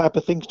 all these type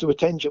of things to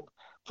attention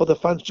for the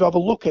fans to have a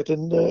look at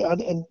and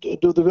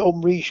do their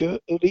own research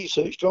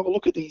to have a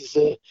look at these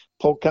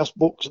podcast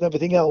books and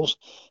everything else,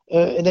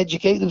 and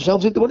educate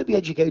themselves if they want to be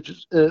educated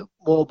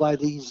more by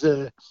these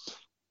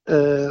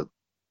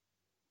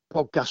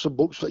podcasts and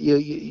books that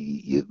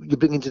you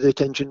bring into the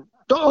attention,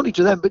 not only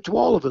to them but to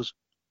all of us.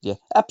 Yeah,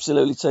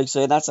 absolutely,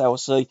 TC. And that's how I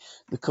see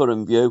the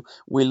Curran View.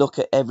 We look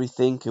at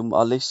everything, and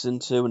I listen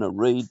to and I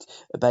read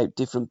about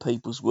different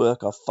people's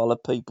work. I follow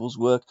people's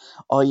work.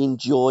 I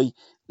enjoy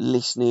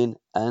listening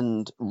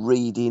and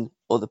reading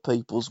other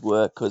people's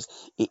work because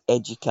it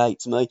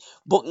educates me.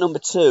 Book number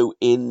 2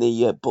 in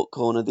the book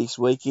corner this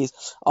week is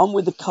On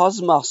with the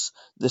Cosmos,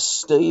 the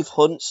Steve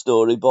Hunt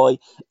story by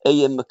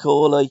Ian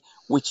Macaulay,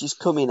 which is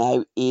coming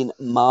out in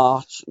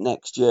March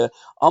next year.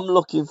 I'm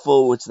looking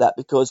forward to that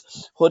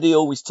because Huddy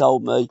always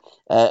told me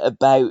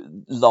about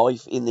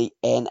life in the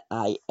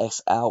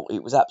NASL.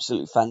 It was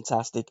absolutely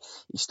fantastic.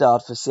 He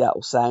started for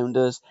Seattle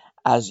Sounders,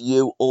 as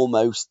you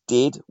almost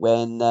did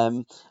when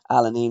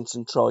Alan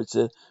Hinton tried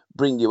to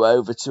bring you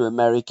over to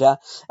America.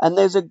 And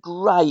there's a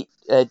great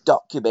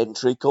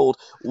documentary called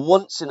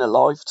Once in a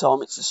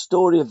Lifetime. It's the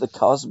story of the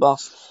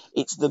Cosmos.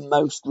 It's the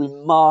most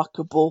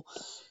remarkable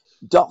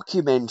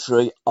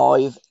documentary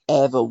I've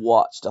ever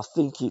watched. I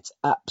think it's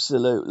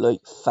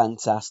absolutely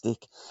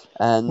fantastic.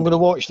 And I'm going to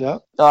watch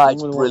that.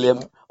 It's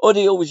brilliant.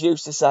 Uddy always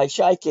used to say,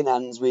 shaking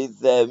hands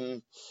with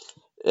it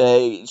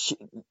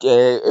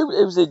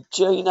was a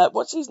Gina,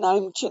 what's his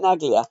name?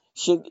 Chinaglia.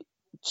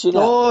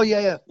 Oh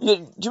yeah. Do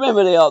you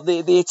remember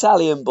the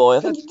Italian boy? I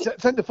think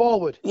centre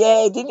forward.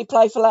 Yeah, didn't he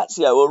play for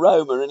Lazio or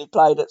Roma? And he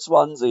played at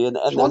Swansea. And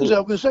Swansea. I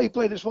was going to say he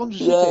played at Swansea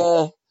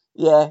City.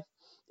 Yeah.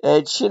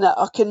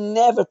 I can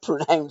never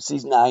pronounce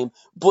his name,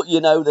 but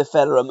you know the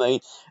fella I mean.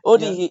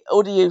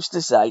 Uddy used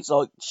to say it's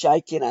like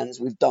shaking hands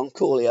with Don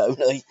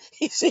Corleone.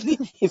 He said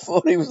he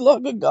thought he was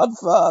like a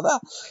godfather.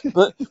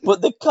 But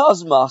the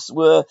Cosmos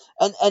were,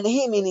 and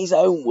him in his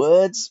own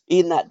words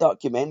in that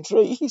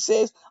documentary, he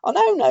says, I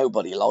know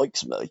nobody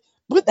likes me,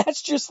 but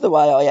that's just the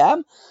way I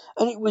am.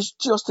 And it was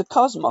just, the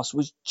Cosmos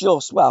was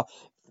just, well,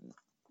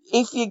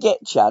 if you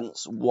get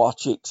chance,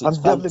 watch it. It's I'm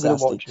definitely fantastic. going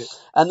to watch it.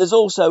 And there's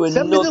also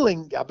Send me the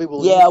link, Gabby.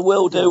 I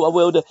will do.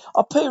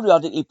 I'll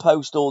periodically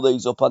post all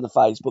these up on the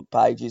Facebook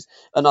pages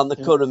and on the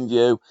Curran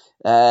View.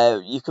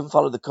 You can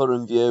follow the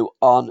Curran View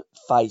on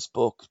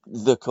Facebook,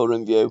 the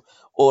Curran View,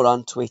 or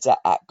on Twitter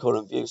at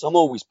Curran View. So I'm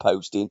always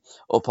posting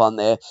up on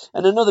there.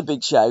 And another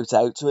big shout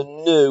out to a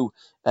new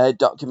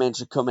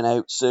documentary coming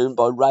out soon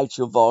by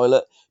Rachel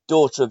Violet,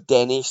 daughter of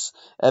Dennis,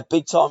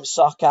 Big Time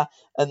Soccer,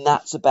 and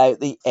that's about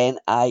the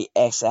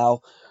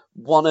NASL,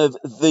 one of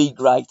the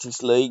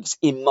greatest leagues,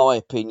 in my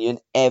opinion,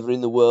 ever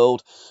in the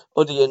world.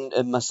 Uddy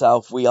and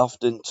myself, we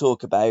often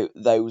talk about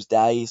those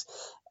days,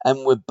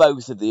 and we're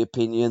both of the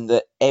opinion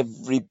that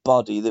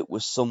everybody that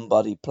was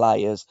somebody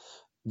players,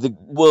 the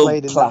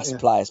world-class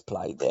players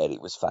played there.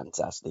 It was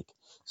fantastic.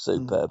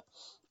 Superb.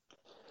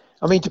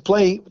 I mean, to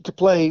play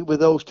with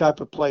those type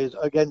of players,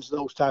 against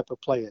those type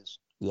of players.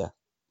 Yeah.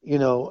 You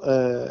know,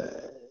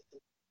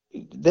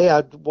 they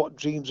had what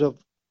dreams are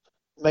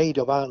made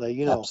of, aren't they?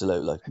 You know,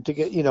 absolutely. And to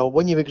get,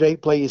 when you're a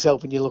great player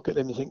yourself and you look at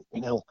them, you think,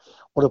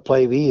 what a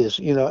player he is.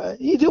 You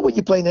do when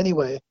you're playing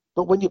anyway,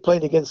 but when you're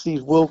playing against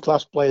these world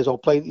class players or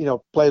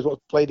players what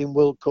played in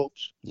World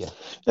Cups. Yeah.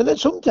 And then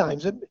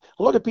sometimes a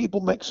lot of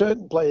people make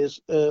certain players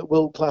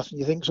world class, and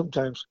you think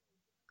sometimes,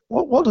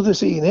 what do they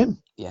see in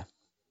him? Yeah.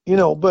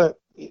 But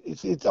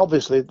it's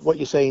obviously what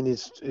you're saying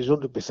is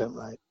 100%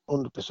 right,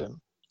 100%.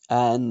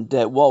 And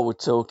while we're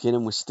talking,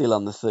 and we're still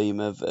on the theme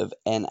of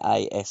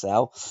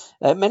NASL,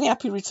 many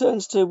happy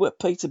returns to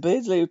Peter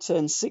Beardsley, who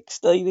turned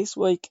 60 this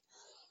week.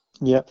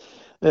 Yeah,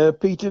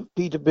 Peter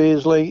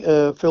Beardsley,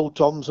 Phil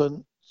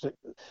Thompson.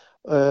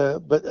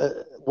 But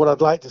what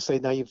I'd like to say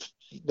now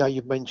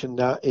you've mentioned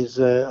that is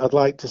I'd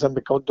like to send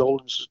my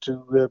condolences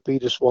to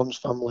Peter Swan's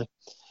family.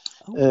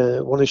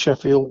 One of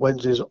Sheffield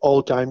Wednesday's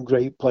all-time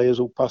great players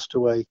who passed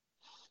away.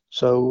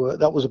 So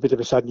that was a bit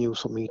of a sad news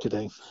for me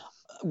today.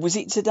 Was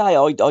it today?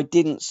 I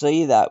didn't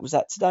see that. Was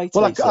that today,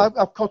 Well, TC?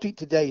 I've caught it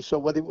today, so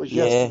whether it was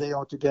yesterday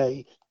or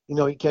today,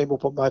 it came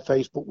up on my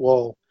Facebook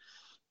wall.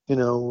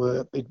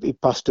 He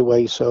passed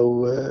away.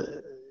 So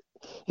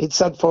it's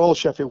sad for all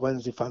Sheffield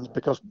Wednesday fans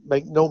because,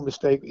 make no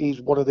mistake,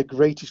 he's one of the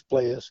greatest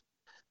players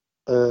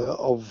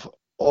of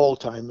all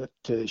time at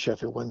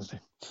Sheffield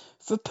Wednesday.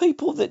 For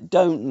people that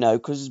don't know,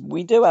 because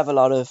we do have a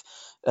lot of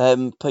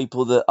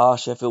people that are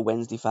Sheffield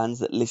Wednesday fans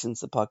that listen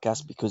to the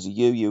podcast because of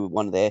you. You were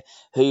one of their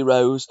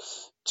heroes.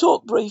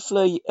 Talk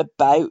briefly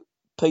about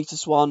Peter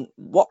Swan.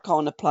 What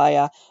kind of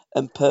player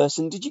and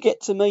person? Did you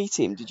get to meet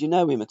him? Did you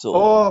know him at all?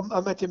 Oh, I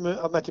met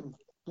him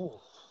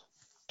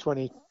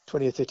 20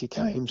 or 30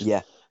 times.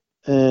 Yeah.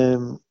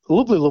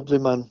 Lovely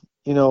man.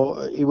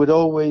 He would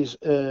always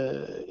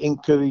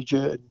encourage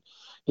you.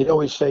 He'd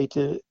always say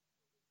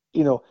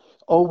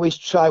always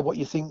try what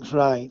you think's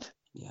right.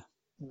 Yeah.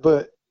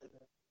 But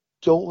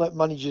don't let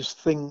managers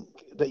think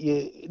that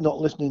you're not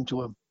listening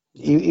to him.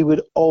 Yeah. He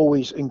would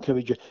always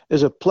encourage you.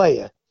 As a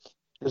player,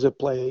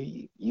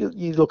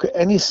 you look at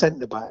any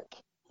centre back.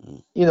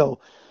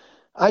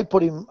 I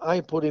put him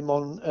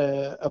on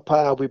a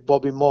par with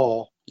Bobby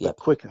Moore, but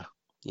quicker.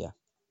 Yeah.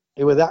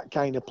 He was that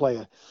kind of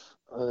player.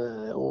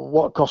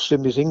 What cost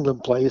him his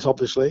England players,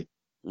 obviously.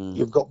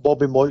 You've got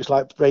Bobby Moore, it's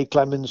like Ray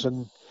Clemens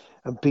and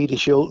Peter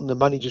Shilton. The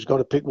manager's got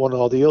to pick one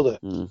or the other.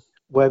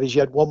 Whereas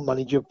you had one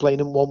manager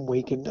playing him 1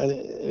 week, and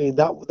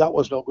that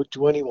was not good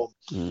to anyone.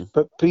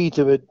 But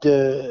Peter had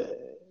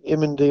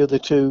him and the other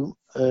two,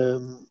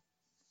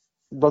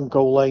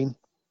 Bronco Lane,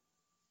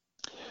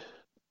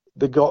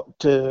 they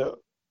got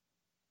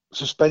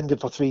suspended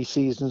for 3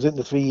 seasons in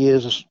the 3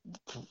 years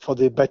for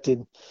the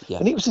betting. Yeah.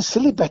 And it was a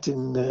silly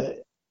betting.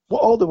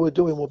 What all they were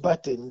doing were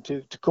betting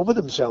to cover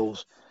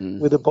themselves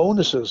with the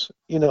bonuses,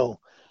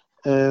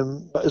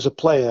 But as a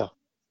player,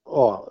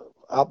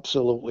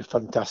 absolutely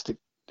fantastic.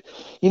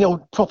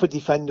 Proper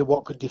defender,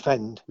 what could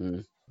defend,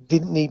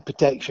 didn't need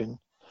protection.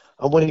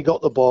 And when he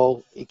got the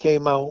ball, he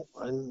came out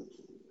and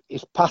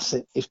his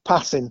passing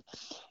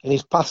and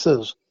his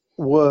passes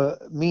were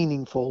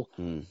meaningful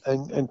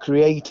and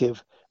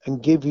creative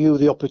and give you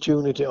the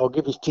opportunity or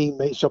give his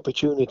teammates the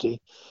opportunity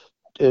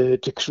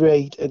to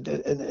create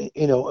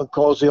and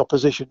cause the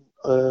opposition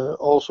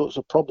all sorts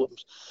of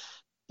problems.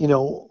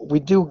 We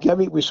do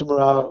get it with some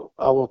of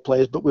our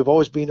players, but we've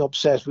always been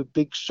obsessed with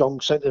big,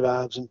 strong centre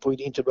halves and putting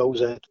it into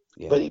Rosette.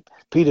 Yeah. But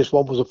Peter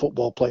Swan was a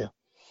football player.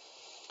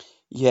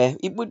 Yeah,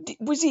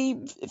 was he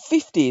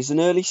 50s and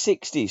early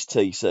 60s?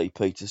 TC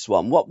Peter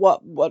Swan.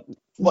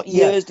 What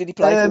years did he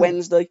play for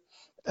Wednesday?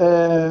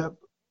 Late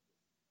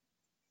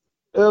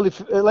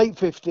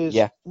 50s.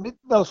 Yeah.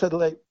 Well said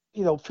late.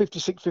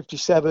 56,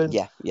 57.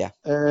 Yeah.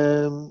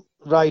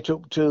 Right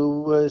up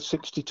to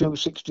 62,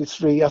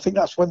 63. I think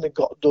that's when they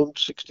got done,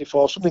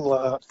 64, something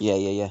like that. Yeah.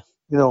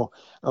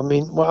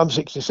 I'm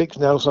 66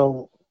 now,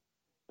 so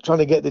trying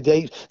to get the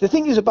dates. The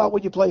thing is about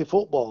when you play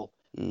football,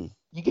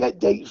 you get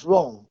dates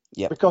wrong.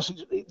 Yeah. Because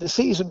the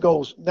season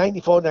goes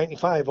 94,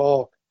 95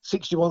 or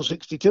 61,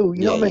 62.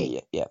 You know what I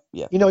mean? Yeah.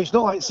 It's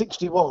not like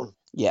 61.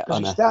 Yeah,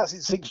 because it starts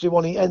in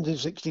 61, it ends in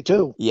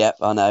 62. Yeah,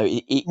 I know.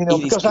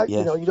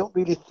 You don't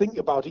really think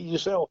about it. You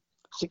just say,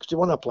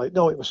 61 I played.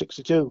 No, it was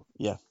 62.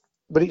 Yeah.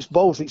 But it's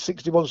both. It's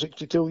 61,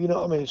 62. You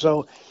know what I mean?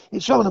 So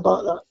it's showing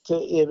about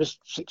that era,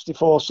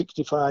 64,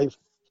 65.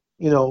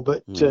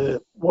 But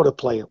what a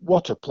player.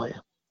 What a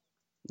player.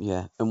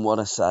 Yeah, and what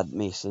a sad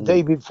miss.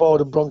 David Ford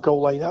and Bronco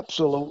Lane,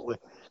 absolutely.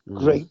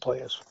 Great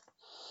players.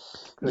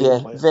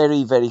 Great players.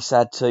 Very, very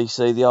sad to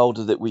see. The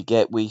older that we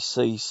get, we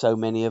see so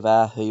many of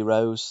our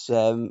heroes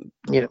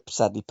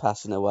sadly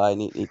passing away.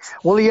 And it's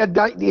well, he had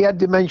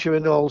dementia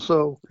and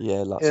also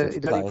lots of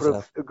he'd players had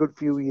it for a good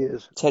few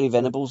years. Terry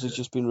Venables has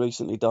just been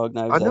recently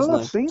diagnosed. I know, hasn't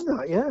I've seen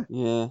that.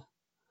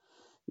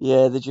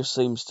 Yeah. There just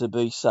seems to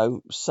be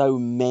so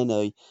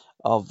many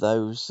of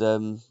those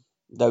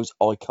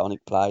iconic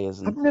players.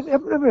 And I've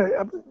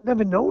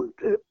never known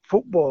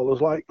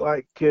footballers like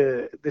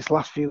this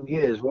last few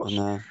years.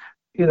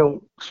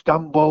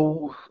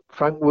 Stambo,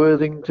 Frank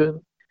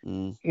Worthington.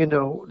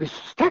 There's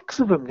stacks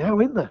of them now,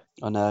 isn't there?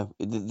 I know.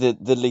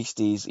 The list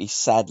is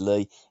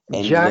sadly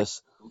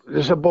endless.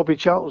 There's a Bobby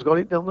Charlton's got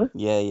it, doesn't there?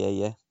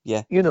 Yeah.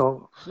 I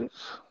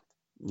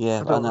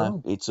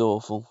know. It's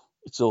awful.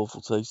 It's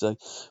awful, TC.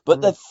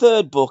 But the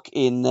third book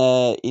in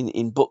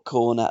Book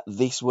Corner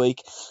this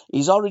week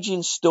is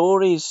Origin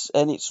Stories,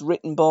 and it's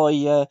written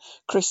by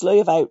Chris Lee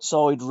of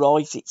Outside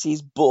Right. It's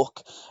his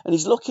book, and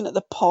he's looking at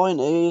the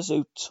pioneers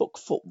who took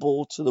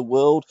football to the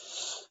world,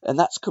 and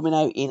that's coming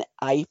out in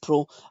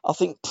April. I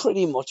think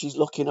pretty much he's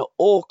looking at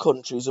all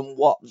countries and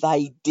what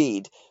they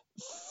did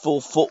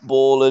for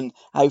football and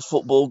how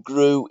football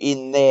grew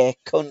in their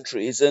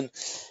countries and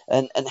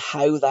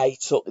how they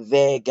took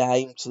their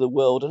game to the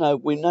world. I know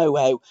we know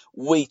how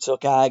we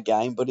took our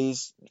game, but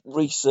he's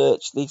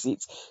researched this.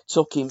 It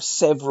took him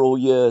several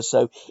years,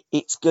 so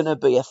it's going to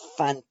be a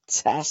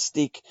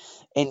fantastic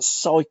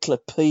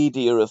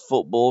encyclopedia of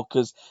football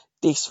because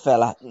this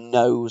fella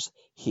knows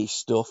his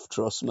stuff,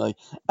 trust me.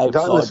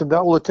 Listen,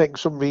 that will take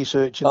some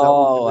research in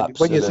that absolutely.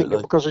 When you think,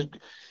 because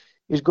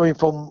he's going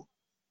from,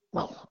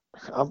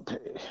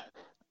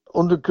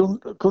 100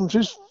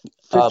 countries,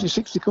 50,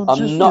 60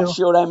 countries. I'm not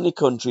sure how many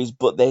countries,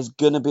 but there's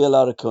going to be a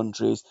lot of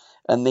countries,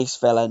 and this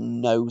fella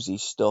knows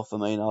his stuff. I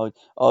mean, I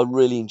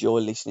really enjoy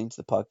listening to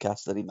the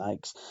podcast that he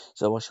makes,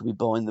 so I should be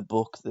buying the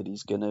book that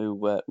he's going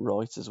to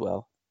write as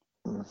well.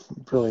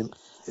 Brilliant.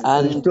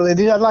 And it's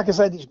brilliant. Like I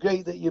said, it's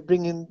great that you're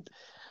bringing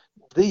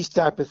these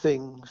type of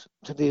things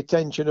to the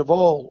attention of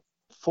all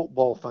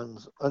football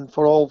fans and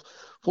for all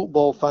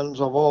football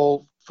fans of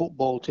all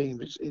football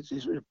teams.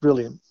 It's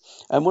brilliant.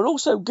 And we're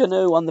also going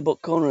to, on the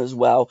Book Corner as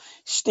well,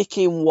 stick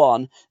in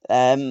one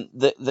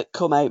that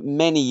come out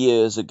many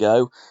years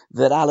ago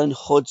that Alan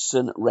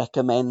Hudson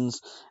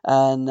recommends.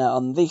 And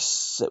on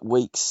this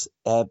week's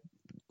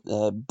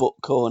Book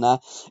Corner,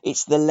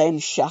 it's the Len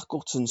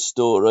Shackleton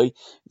story,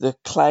 The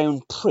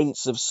Clown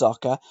Prince of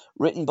Soccer,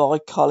 written by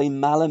Colin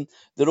Mallon,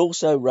 that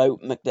also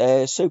wrote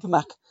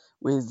Supermac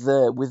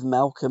with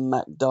Malcolm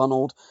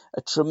MacDonald.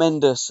 A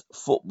tremendous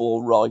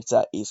football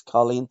writer is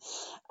Colin,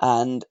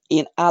 and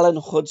in Alan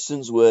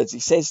Hudson's words, he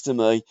says to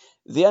me,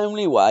 the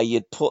only way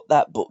you'd put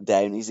that book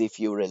down is if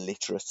you were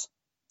illiterate.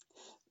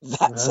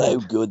 That's how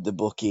good the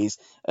book is.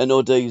 And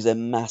Uddu's a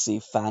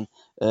massive fan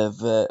of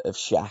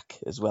Shaq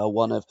as well,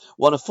 one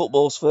of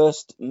football's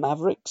first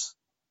mavericks.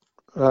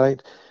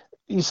 Right.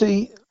 You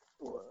see,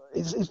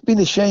 it's been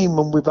a shame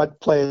when we've had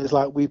players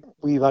like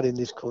we've had in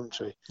this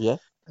country. Yeah.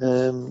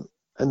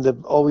 And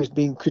they've always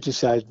been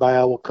criticised by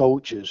our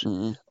coaches,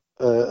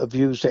 have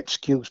used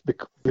excuse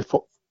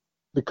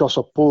because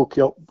of poor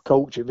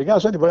coaching.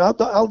 Because anyway,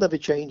 I'll never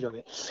change on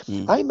it.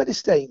 I made a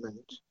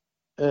statement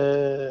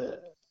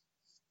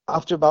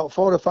after about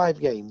 4 or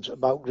 5 games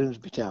about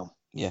Grimsby Town.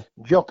 Yeah.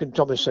 Jock and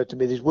Thomas said to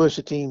me, there's worse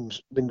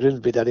teams than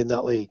Grimsby had in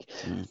that league.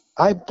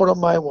 I put on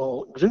my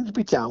wall,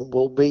 Grimsby Town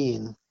will be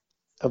in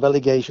a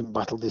relegation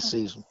battle this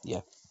season.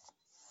 Yeah.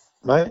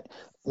 Right?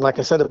 Like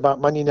I said about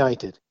Man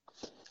United.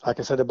 Like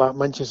I said about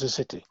Manchester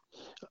City,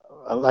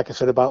 like I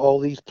said about all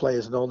these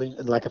players and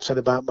like I've said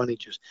about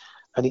managers,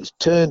 and it's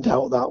turned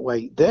out that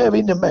way. They're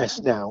in a mess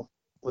now,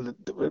 but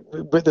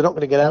they're not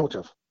going to get out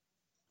of.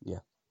 Yeah.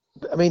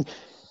 I mean,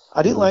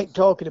 I didn't like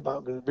talking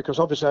about them because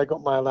obviously I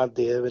got my lad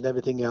there and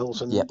everything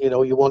else, and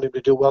you want him to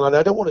do well, and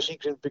I don't want to see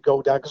him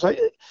go down because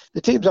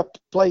the teams I've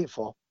played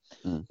for,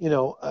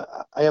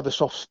 I have a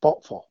soft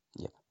spot for.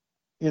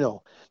 Yeah.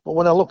 But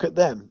when I look at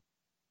them.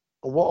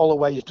 And what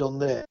Holloway's done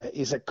there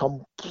is a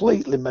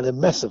completely made a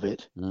mess of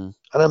it, and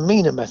I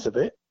mean a mess of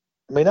it.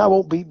 I mean, I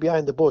won't beat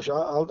behind the bush.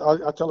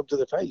 I'll tell them to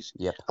the face.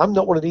 Yep. I'm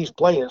not one of these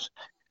players.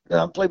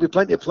 I've played with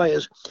plenty of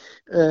players.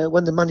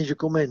 When the manager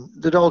come in,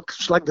 they'd all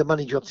slag the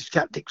manager off. His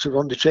tactics are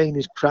on the chain,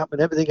 his crap,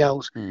 and everything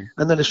else. And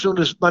then as soon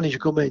as manager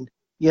come in,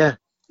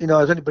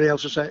 has anybody got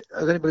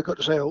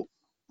to say, oh,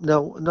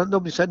 no,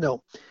 nobody said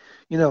no.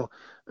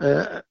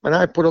 And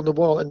I put on the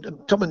wall,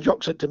 and Tom and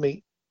Jock said to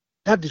me,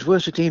 Dad, these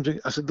worse teams.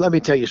 I said, let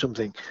me tell you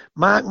something.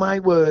 Mark my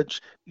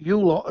words, you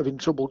lot are in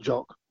trouble,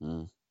 Jock.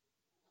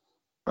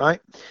 Right?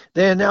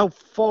 They're now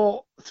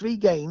 3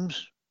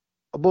 games,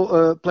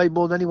 played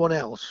more than anyone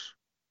else.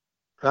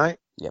 Right?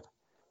 Yep.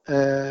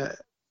 Where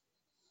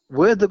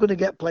they're going to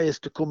get players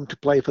to come to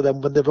play for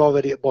them when they're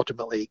already at bottom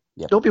of the league.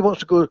 Yep. Nobody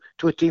wants to go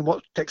to a team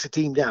what takes a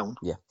team down.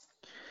 Yeah.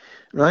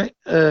 Right?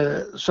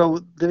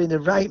 So they're in a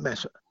right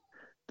mess.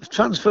 The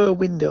transfer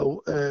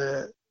window...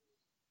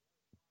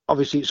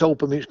 obviously, it's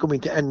open. It's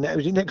coming to end now.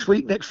 Is it next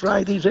week? Next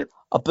Friday? Is it?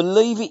 I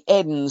believe it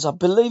ends. I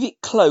believe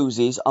it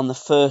closes on the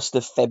 1st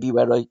of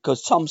February.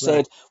 Because Tom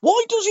said,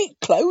 "Why does it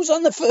close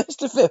on the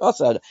 1st of February?" I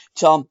said,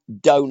 "Tom,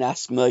 don't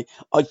ask me.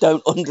 I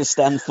don't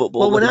understand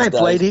football." Well, when I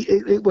played,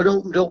 it would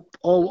open up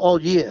all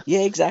year.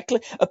 Yeah,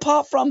 exactly.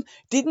 Apart from,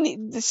 didn't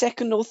it the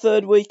 2nd or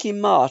 3rd week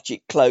in March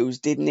it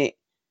closed? Didn't it?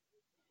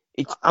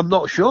 I'm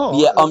not sure.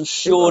 Yeah, I'm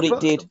sure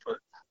it did.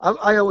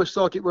 I always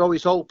thought it was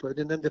always open,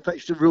 and then they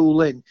fetched the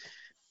rule in.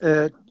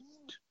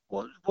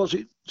 What was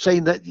it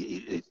saying that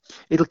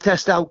it'll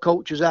test how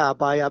coaches are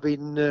by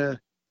having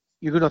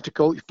you're going to have to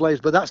coach players,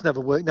 but that's never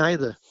worked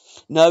neither.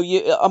 No,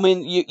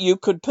 you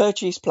could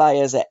purchase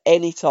players at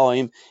any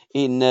time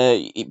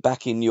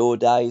back in your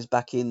days,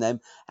 back in them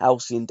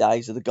halcyon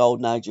days of the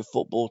golden age of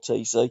football,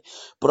 TC.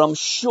 But I'm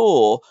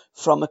sure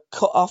from a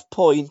cut-off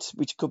point,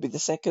 which could be the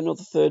second or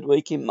the third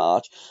week in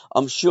March,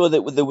 I'm sure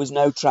that there was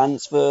no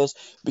transfers,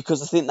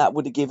 because I think that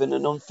would have given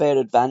an unfair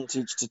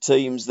advantage to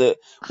teams that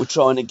were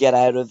trying to get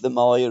out of the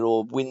mire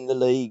or win the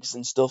leagues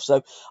and stuff.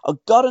 So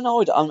I've got an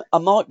idea. I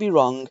might be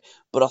wrong,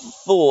 but I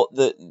thought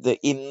that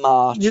in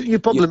March you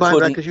probably might,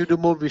 couldn't. because you do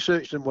more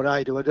research than what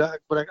I do.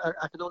 But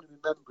I can only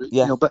remember it.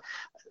 Yeah. But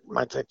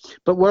might say.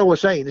 But what I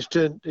was saying is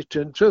turned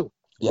true.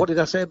 Yeah. What did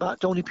I say about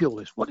Tony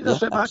Pulis? What did I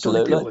say about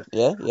absolutely. Tony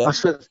Pulis? Yeah. I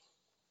said,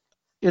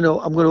 I'm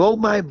going to hold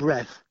my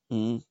breath,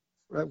 Mm.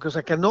 right, because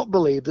I cannot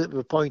believe that they've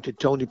appointed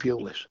Tony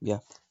Pulis. Yeah.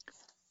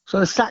 So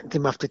they sacked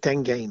him after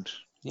 10 games.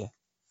 Yeah.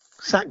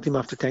 Sacked him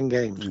after 10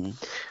 games.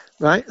 Mm.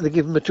 Right? They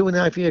give him a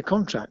 2.5-year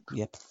contract.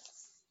 Yep.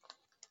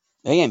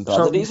 He ain't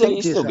bothered. He's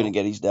still going to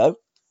get his dough.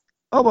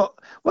 Oh,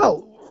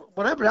 well,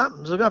 whatever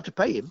happens, they're going to have to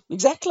pay him.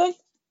 Exactly.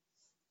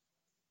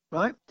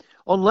 Right?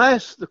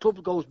 Unless the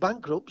club goes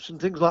bankrupt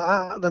and things like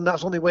that, then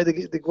that's the only way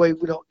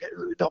we're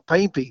not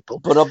paying people.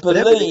 But I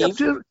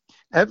believe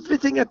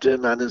everything I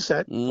turned around and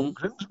said, from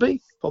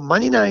Grimsby, from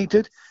Man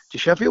United to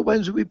Sheffield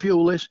Wednesday with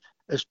Pulis,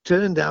 has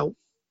turned out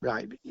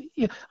right.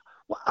 Yeah,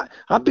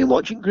 I've been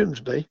watching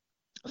Grimsby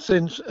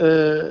since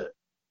I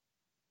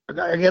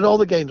get all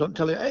the games on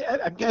telly.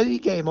 I get any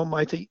game on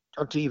my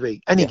on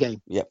TV, any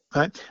game. Yeah.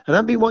 Right, and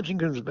I've been watching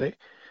Grimsby.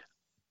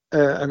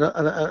 And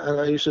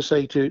I used to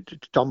say to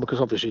Tom, because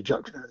obviously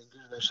Jackson,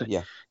 I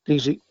say,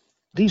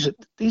 these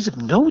have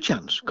no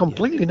chance,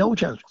 completely no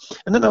chance.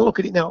 And then I look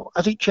at it now.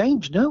 Has it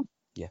changed? No.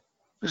 Yeah.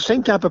 The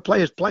same type of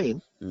players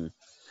playing. Mm.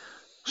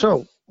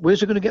 So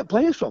where's it going to get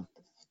players from?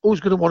 Who's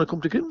going to want to come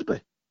to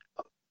Grimsby?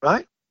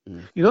 Right?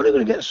 Mm. You're only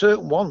going to get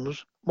certain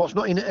ones. What's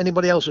not in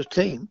anybody else's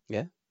team.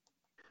 Yeah.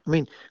 I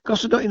mean,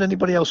 because they're not in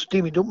anybody else's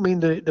team, it don't mean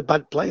the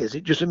bad players.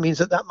 It just means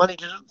that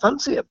manager doesn't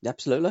fancy them.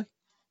 Absolutely.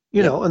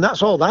 You know, and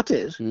that's all that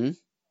is. Mm.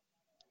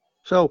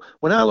 So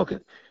when I look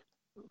at,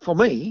 for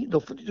me,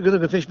 they're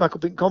going to finish back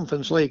up in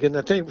Conference League, and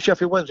I tell you,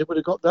 Sheffield Wednesday would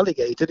have got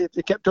relegated if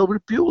they kept over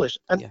Pulis.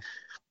 And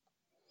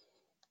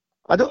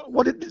I don't.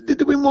 Did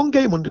they win one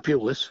game under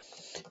Pulis?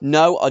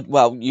 No,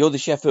 well, you're the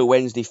Sheffield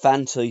Wednesday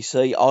fan,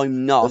 TC.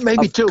 I'm not. Well,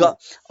 maybe two.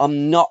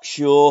 I'm not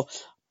sure.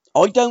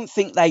 I don't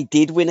think they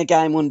did win a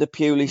game under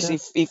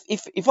Pulis. Yeah.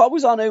 If I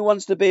was on Who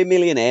Wants to Be a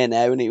Millionaire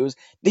now, and it was,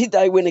 did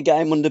they win a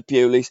game under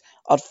Pulis?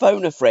 I'd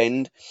phone a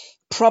friend.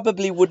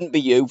 Probably wouldn't be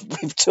you.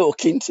 We're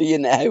talking to you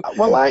now.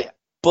 Well,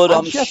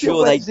 I'm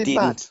sure they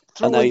didn't.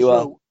 I know you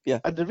are. Yeah.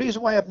 And the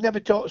reason why I've never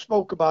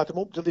spoke about them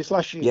up to this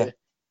last year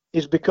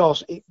is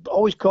because it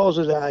always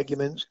causes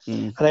arguments,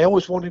 and I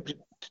always wanted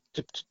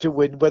to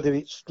win, whether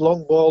it's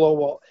long ball or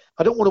what.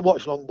 I don't want to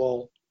watch long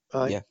ball,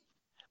 right? Yeah.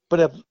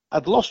 But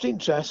I've lost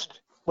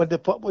interest when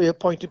we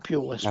appointed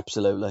Pulis.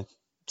 Absolutely.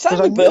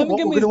 Because I knew what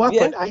was going to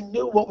happen. I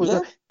knew what was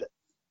going to.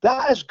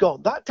 That has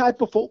gone. That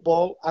type of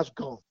football has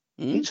gone.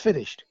 It's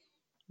finished.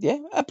 Yeah,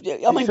 I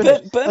mean,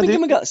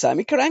 Birmingham have got the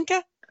same. Curran.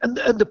 And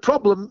the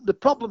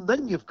problem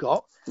then you've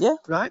got,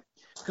 right?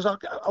 Because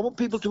I want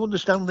people to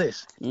understand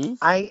this.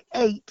 I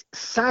ate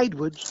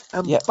sideways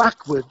and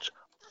backwards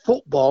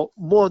football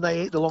more than I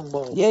ate the long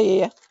ball.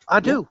 Yeah.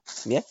 I do.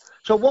 Yeah.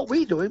 So what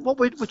we're doing,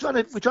 we're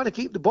trying to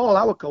keep the ball,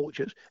 our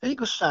coaches, and it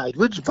goes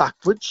sideways,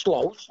 backwards,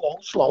 slow.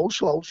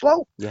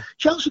 Yeah.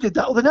 Chelsea did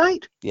that other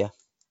night. Yeah.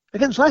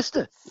 Against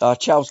Leicester.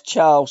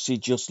 Chelsea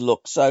just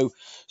looked so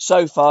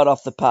far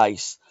off the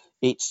pace.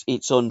 It's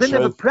untrue. They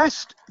never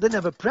pressed.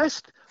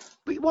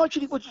 But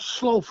watching it was just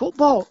slow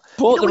football.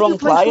 Bought the wrong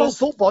players.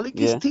 Slow football, it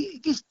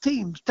gives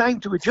teams time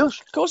to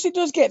adjust. Of course, it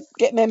does get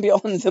men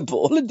behind the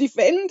ball and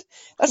defend.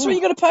 That's what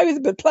you got to play with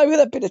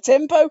a bit of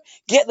tempo.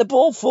 Get the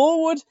ball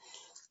forward.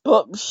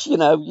 But,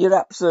 you're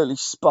absolutely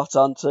spot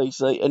on,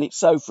 TC, and it's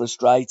so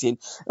frustrating.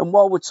 And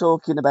while we're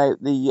talking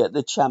about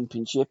the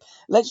Championship,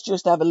 let's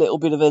just have a little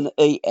bit of an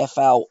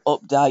EFL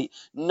update.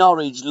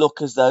 Norwich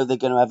look as though they're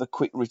going to have a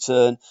quick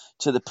return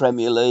to the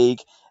Premier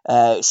League.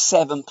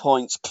 7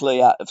 points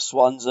clear of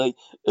Swansea,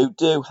 who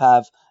do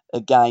have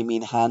a game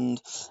in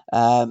hand.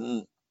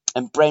 And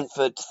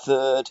Brentford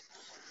third.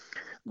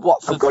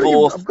 Watford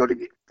fourth.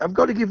 I've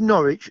got to give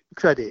Norwich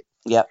credit.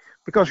 Yeah.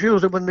 Because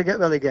usually when they get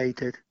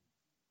relegated,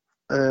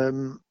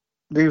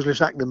 they usually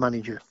sack the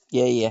manager.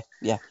 Yeah.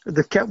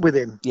 They've kept with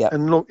him. Yeah.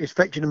 And look, it's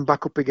fetching him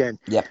back up again.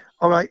 Yeah.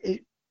 All right.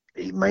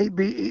 It may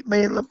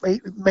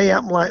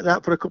happen like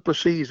that for a couple of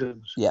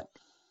seasons. Yeah.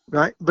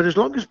 Right. But as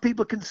long as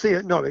people can see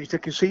at Norwich, they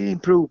can see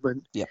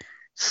improvement. Yeah.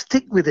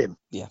 Stick with him.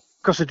 Yeah.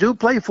 Because they do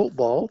play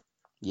football.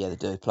 Yeah, they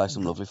do play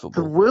some lovely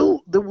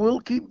football. They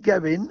will keep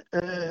getting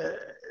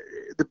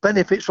the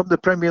benefits from the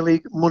Premier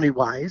League money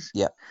wise.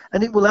 Yeah.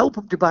 And it will help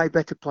them to buy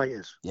better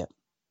players. Yeah.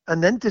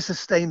 And then to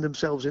sustain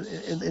themselves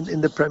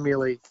in the Premier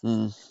League.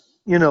 Mm.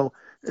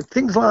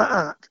 Things like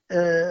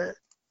that.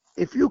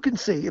 If you can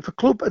see, if a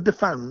club and the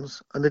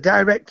fans and the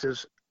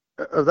directors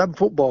of them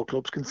football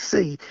clubs can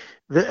see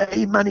that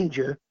a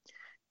manager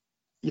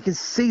you can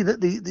see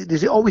that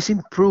there's always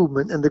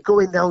improvement, and they're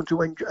going down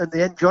to and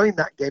they're enjoying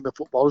that game of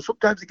football.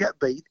 Sometimes they get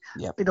beat.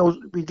 Yep. You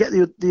know, we get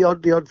the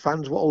odd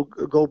fans will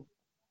go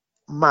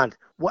mad,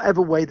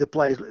 whatever way they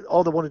play.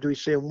 All they want to do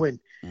is see them win.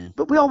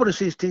 But we all want to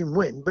see his team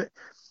win. But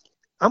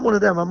I'm one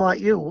of them. I'm like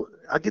you.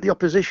 I give the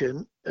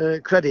opposition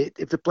credit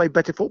if they play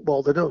better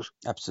football than us.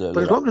 Absolutely.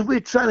 But as long as we're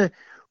trying to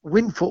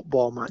win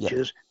football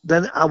matches,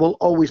 then I will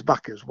always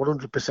back us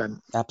 100%.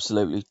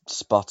 Absolutely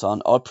spot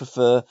on. I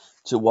prefer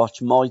to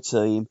watch my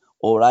team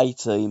or a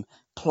team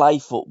play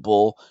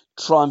football,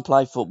 try and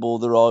play football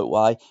the right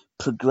way,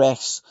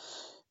 progress,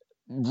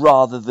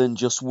 rather than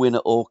just win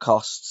at all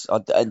costs. I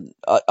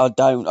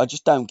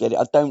just don't get it.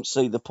 I don't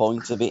see the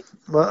point of it.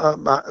 Well,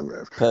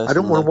 I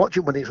don't want to watch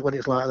it when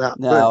it's like that.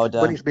 No, but I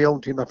don't. When it's my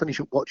own team, I finish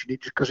up watching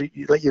it just because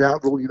you let you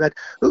out roll your head.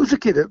 Who's the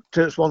kid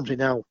at Swansea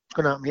now? It's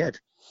gone out of my head.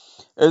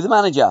 The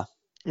manager?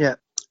 Yeah.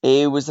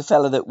 He was the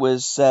fella that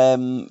was with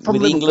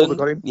Liverpool, England.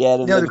 got him. Yeah,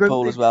 and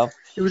Liverpool as well.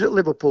 He was at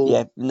Liverpool.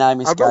 Yeah, name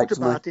escapes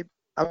me.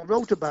 I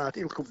wrote about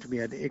it. It'll come to me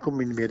head. It'll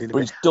come in my head in a But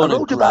bit. he's done I a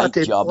wrote about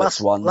great him job at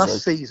Swansea.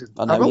 last season.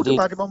 I wrote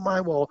about him on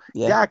my wall.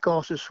 Yeah. Dark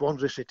horses,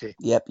 Swansea City.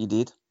 Yep, you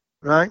did.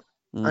 Right?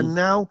 And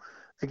now,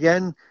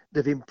 again,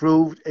 they've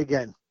improved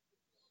again.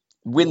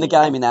 Win the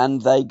game in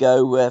hand, they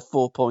go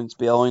 4 points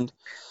behind.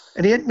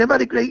 And he never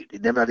had a great.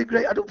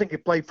 I don't think he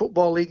played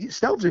football league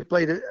itself. He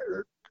played at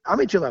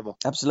amateur level.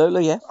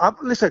 Absolutely, yeah.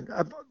 Listen,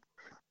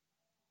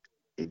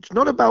 it's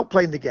not about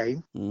playing the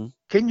game.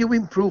 Can you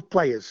improve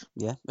players?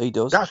 Yeah, he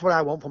does. That's what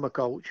I want from a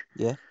coach.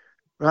 Yeah.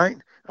 Right?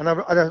 And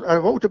I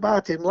wrote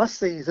about him last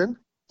season.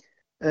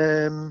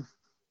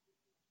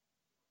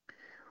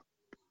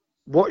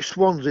 Watch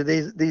Swansea.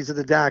 These are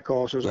the dark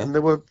horses, and they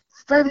were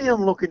very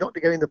unlucky not to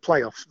get in the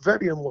playoffs.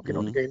 Very unlucky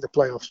not to get in the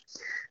playoffs.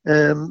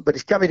 But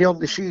he's carried on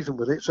this season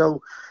with it,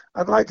 so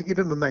I'd like to give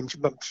him a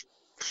mention. But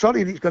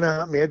sorry that it's going to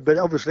hurt me, but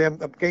obviously I'm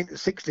getting to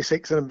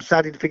 66 and I'm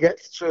starting to forget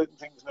certain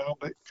things now.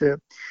 But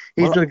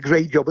he's done a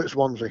great job at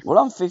Swansea. Well,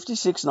 I'm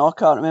 56 and I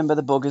can't remember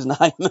the bugger's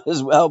name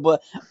as well,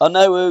 but I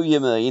know who you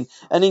mean.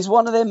 And he's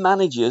one of them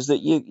managers that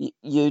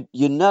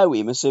you know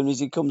him as soon as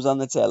he comes on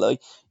the telly.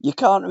 You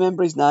can't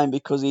remember his name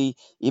because he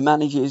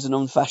manages an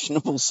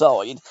unfashionable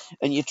side,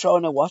 and you're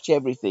trying to watch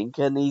everything,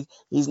 and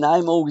his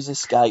name always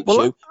escapes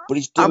you. But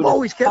he's doing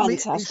a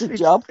fantastic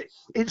job.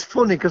 It's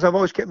funny because I've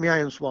always kept my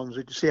eye on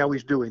Swansea to see how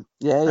he's doing.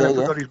 Yeah, I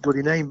forgot his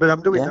bloody name, but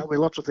I'm doing that with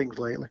lots of things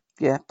lately.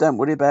 Yeah, don't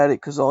worry about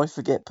it because I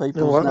forget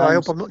people's names. I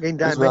hope I'm not getting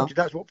dimension.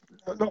 That's what,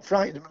 not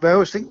frightened, but I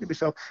always think to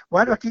myself,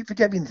 why do I keep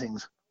forgetting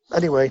things?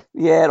 Anyway.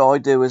 Yeah, I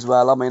do as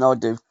well. I mean, I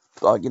do.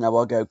 I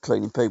go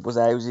cleaning people's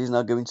houses and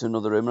I go into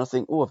another room and I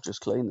think, oh, I've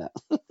just cleaned that.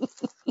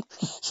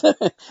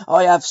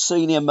 I have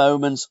senior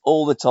moments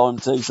all the time,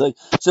 TC.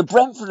 So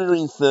Brentford are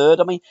in third.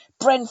 I mean,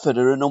 Brentford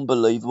are an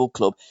unbelievable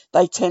club.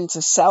 They tend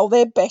to sell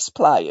their best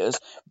players,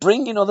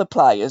 bring in other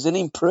players and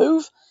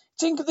improve.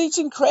 It's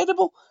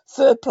incredible.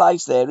 Third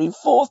place there. In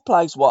fourth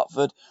place,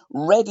 Watford.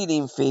 Reading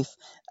in fifth.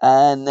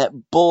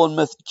 And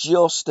Bournemouth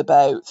just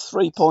about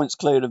 3 points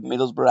clear of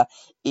Middlesbrough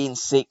in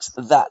sixth.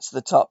 That's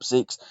the top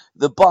six.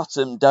 The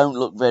bottom don't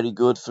look very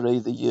good for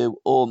either you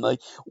or me.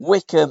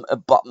 Wickham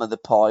at bottom of the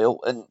pile.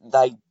 And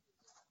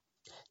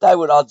they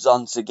were odds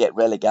on to get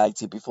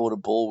relegated before the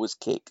ball was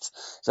kicked.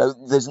 So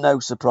there's no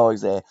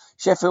surprise there.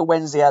 Sheffield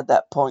Wednesday had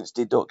that points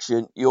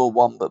deduction. You're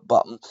one but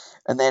bottom.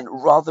 And then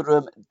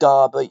Rotherham,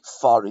 Derby,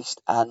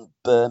 Forest and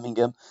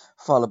Birmingham,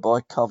 followed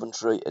by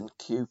Coventry and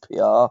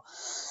QPR.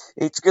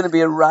 It's going to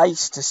be a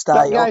race to stay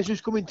up. That guy's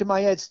just coming to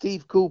my head,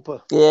 Steve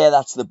Cooper. Yeah,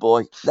 that's the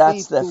boy.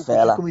 That's the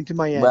fella. Coming to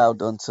my head. Well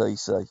done,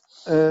 TC.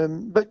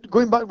 But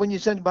going back when you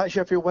said about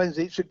Sheffield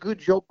Wednesday, it's a good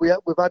job we've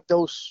had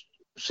those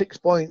 6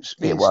 points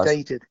being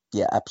stated.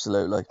 Yeah,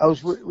 absolutely. I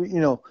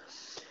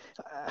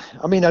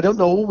mean, I don't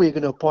know who we're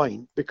going to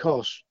appoint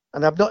because,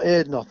 and I've not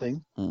heard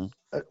nothing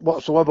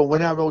whatsoever.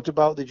 When I wrote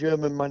about the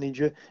German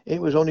manager, it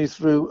was only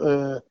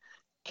through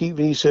keep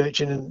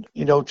researching and,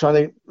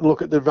 trying to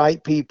look at the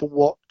right people,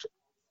 what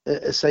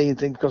are saying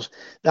things, because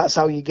that's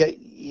how you get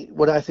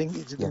what I think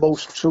is the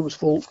most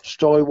truthful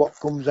story, what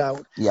comes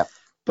out. Yeah.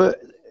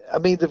 But, I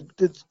mean,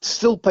 they're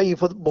still paying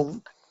for the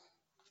Monk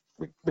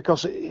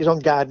because he's on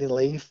gardening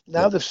leave.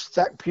 Now they've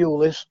stacked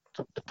Pulis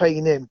to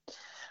paying him.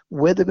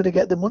 Where they're going to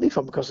get the money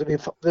from? Because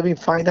they're in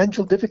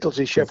financial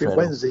difficulties, Sheffield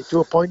Wednesday, to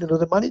appoint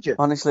another manager.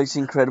 Honestly, it's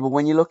incredible.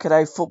 When you look at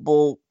how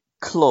football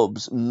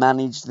clubs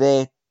manage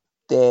their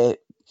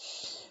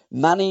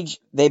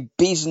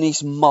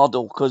business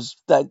model, because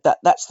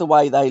that's the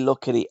way they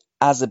look at it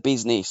as a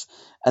business,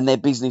 and they're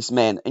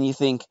businessmen, and you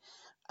think,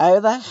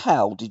 how the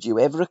hell did you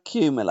ever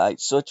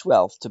accumulate such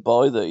wealth to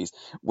buy these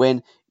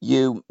when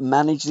you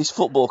manage this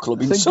football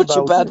club in such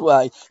a bad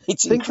way?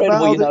 It's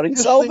incredible you're not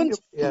insolvent.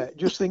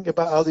 Just think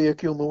about how they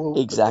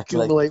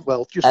accumulate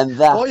wealth. And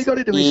that all you got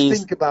to do is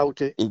think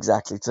about it.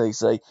 Exactly,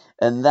 TC.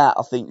 And that,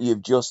 I think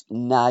you've just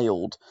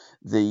nailed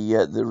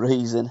the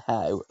reason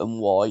how and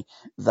why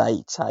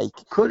they take.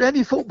 Could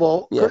any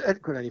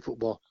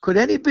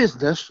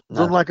business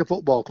run like a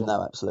football club?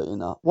 No, absolutely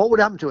not. What would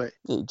happen to it?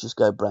 It'd just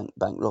go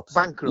bankrupt.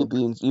 Bankrupt.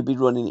 You'd be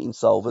running it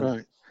insolvent.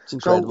 Right. It's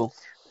incredible.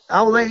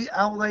 how they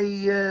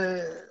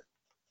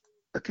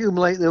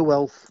accumulate their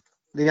wealth,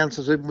 the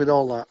answer's in with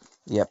all that.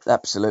 Yep,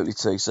 absolutely,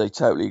 TC.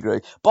 Totally agree.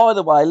 By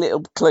the way, a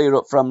little clear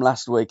up from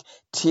last week.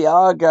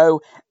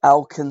 Thiago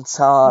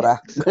Alcantara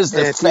was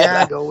the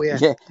fella. Thiago, yeah.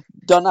 Yeah,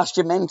 Don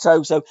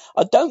Nascimento. So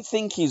I don't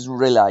think he's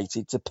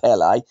related to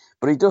Pele,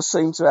 but he does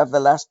seem to have the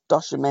last de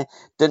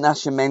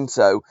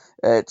Nascimento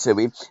to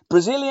him.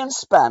 Brazilian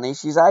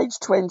Spanish. He's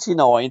aged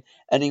 29,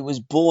 and he was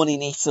born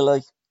in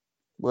Italy.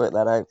 Work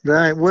that out.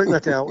 Right, work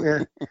that out,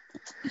 yeah.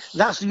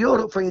 That's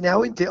Europe for you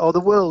now, isn't it? Or the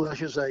world, I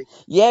should say.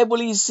 Yeah, well,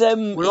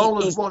 We're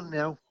all as one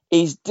now.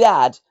 His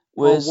dad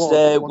was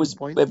at one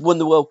point. won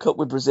the World Cup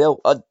with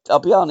Brazil. I'll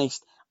be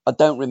honest, I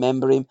don't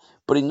remember him,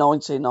 but in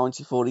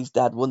 1994 his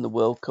dad won the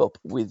World Cup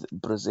with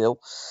Brazil.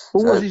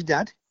 Who was his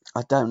dad?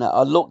 I don't know.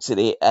 I looked at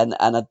it and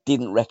I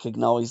didn't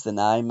recognise the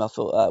name. I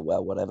thought, oh,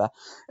 well, whatever.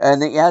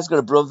 And he has got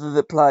a brother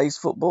that plays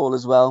football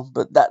as well.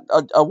 But that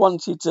I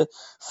wanted to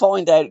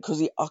find out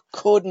because I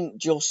couldn't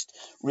just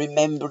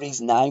remember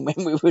his name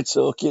when we were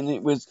talking.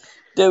 It was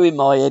doing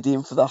my head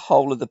in for the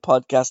whole of the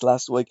podcast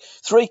last week.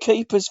 3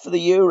 keepers for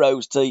the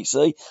Euros,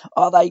 TC.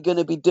 Are they going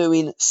to be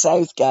doing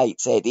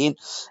Southgate's heading?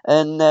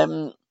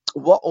 And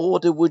what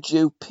order would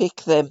you pick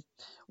them?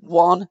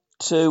 1,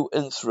 2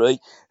 and 3.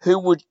 Who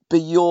would be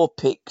your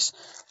picks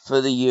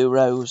for the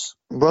Euros?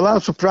 Well, I'll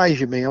surprise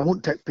you, me. I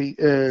wouldn't take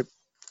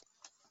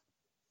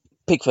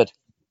Pickford.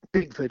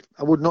 Pickford.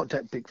 I would not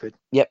take Pickford.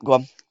 Yep, go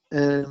on.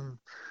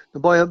 The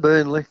boy at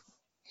Burnley.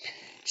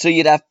 So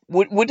you'd have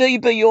would he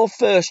be your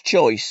first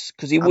choice?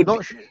 Because he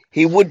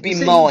would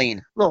be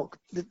mine. Look,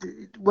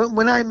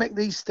 when I make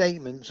these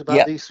statements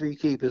about these 3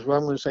 keepers, well,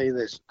 I'm going to say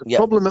this: the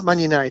problem at Man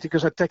United,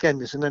 because I'd take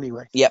Henderson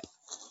anyway. Yep.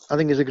 I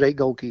think he's a great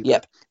goalkeeper.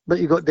 Yep. But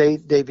you've got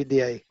David De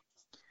Gea,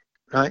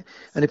 right?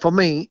 And for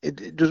me,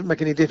 it doesn't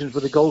make any difference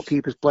whether the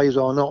goalkeepers plays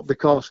or not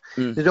because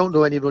they don't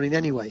do any running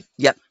anyway.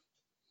 Yep.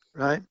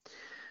 Right?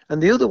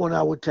 And the other one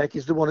I would take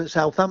is the one at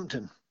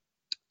Southampton.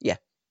 Yeah.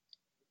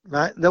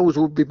 Right? Those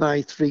would be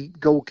my 3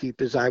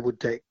 goalkeepers I would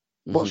take.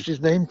 Mm-hmm. What's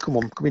his name?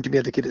 Come to me,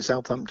 the kid at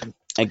Southampton.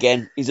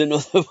 Again, he's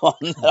another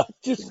one.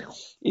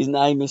 His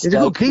name is. He's a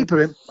good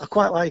keeper. I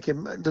quite like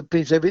him.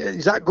 He's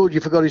that good. You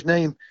forgot his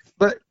name,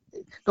 but.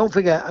 Don't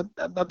forget,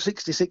 I'm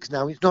 66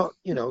 now. It's not,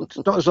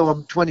 it's not as though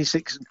I'm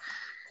 26.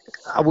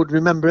 I would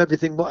remember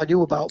everything what I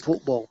knew about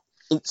football.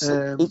 It's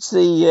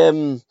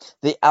the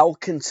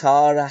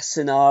Alcantara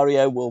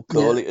scenario, we'll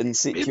call it, and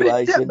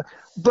situation.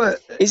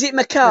 But is it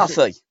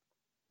McCarthy?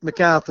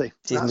 McCarthy.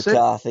 It is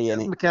McCarthy,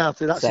 isn't it?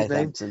 McCarthy, that's his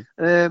name.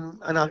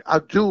 And I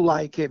do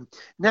like him.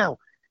 Now,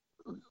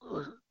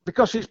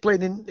 because he's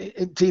playing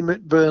in team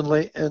at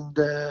Burnley and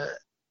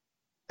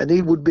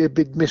he would be a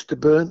big Mr.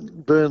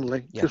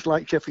 Burnley, just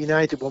like Sheffield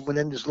United when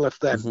Henderson left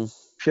them. Mm-hmm.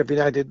 Sheffield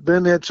United,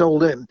 Burnley had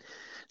sold him.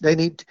 They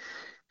need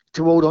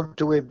to hold on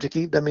to him to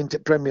keep them into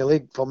Premier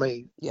League for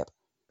me. Yep.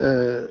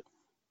 Their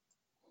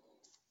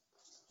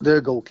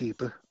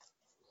goalkeeper.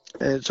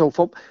 So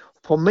for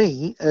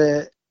me,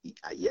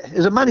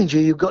 as a manager,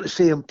 you've got to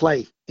see him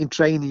play in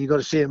training. You've got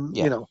to see him,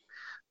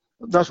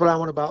 That's what I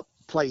want about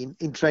playing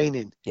in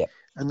training. Yep.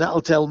 And that'll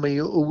tell me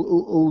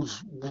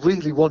who's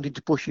really wanting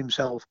to push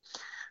himself.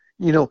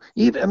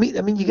 Even I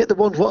mean, you get the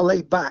ones that are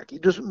laid back.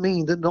 It doesn't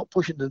mean they're not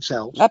pushing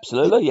themselves.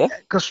 Absolutely, yeah.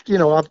 Because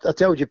I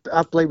told you,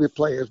 I've played with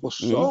players who were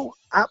so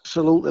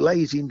absolutely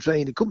lazy in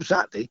training. Come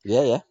Saturday,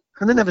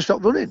 and they never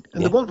stop running.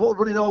 And the ones that were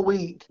running all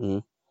week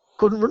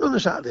couldn't run on a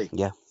Saturday.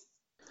 Yeah.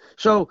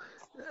 So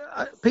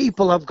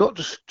people have got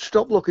to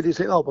stop looking and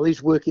say, "Oh, well,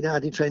 he's working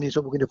hard in training, so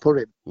we're going to put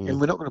him,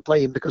 and we're not going to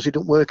play him because he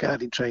don't work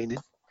hard in training."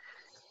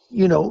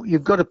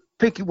 You've got to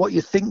pick what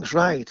you think's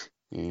right.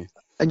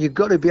 And you've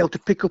got to be able to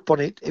pick up on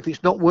it if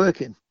it's not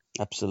working.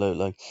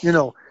 Absolutely.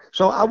 So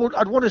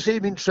I'd want to see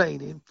him in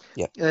training.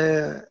 Yeah.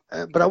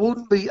 But I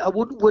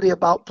wouldn't worry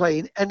about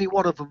playing any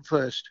one of them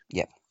first.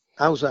 Yeah.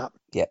 How's that?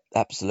 Yeah,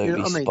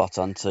 absolutely spot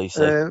on,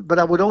 TC. But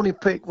I would only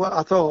pick what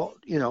I thought,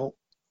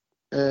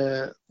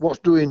 what's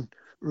doing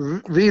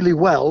really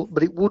well,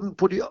 but it wouldn't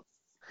put me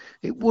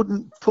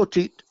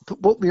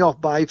off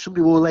by if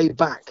somebody were laid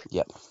back.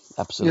 Yep,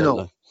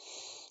 absolutely.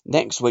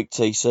 Next week,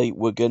 TC,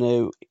 we're going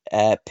to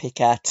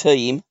pick our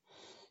team.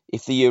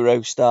 If the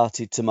Euro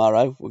started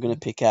tomorrow, we're going to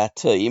pick our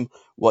team,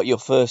 what your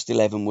first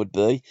 11 would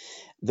be.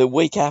 The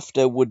week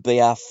after would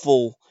be our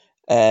full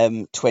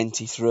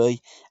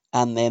 23.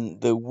 And then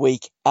the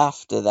week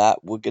after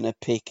that, we're going to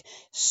pick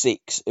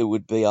 6 who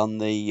would be on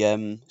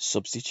the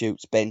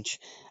substitutes bench,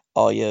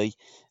 i.e.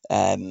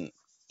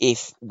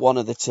 If one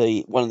of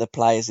the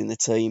players in the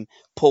team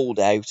pulled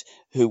out,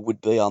 who would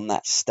be on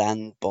that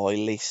standby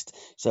list.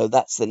 So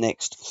that's the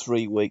next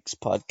 3 weeks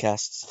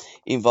podcasts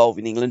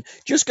involving England.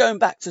 Just going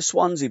back to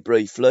Swansea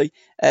briefly,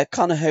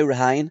 Conor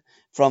Hourihane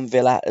from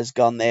Villa has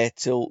gone there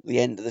till the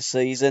end of the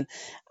season,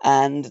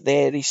 and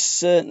there is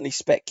certainly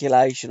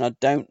speculation. I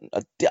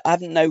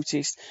haven't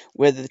noticed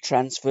whether the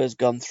transfer's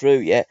gone through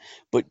yet,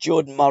 but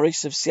Jordan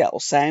Morris of Seattle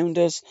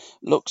Sounders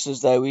looks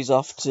as though he's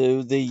off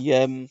to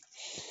the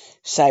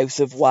south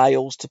of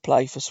Wales to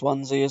play for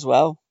Swansea as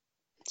well.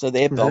 So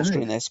they're Right.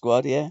 bolstering their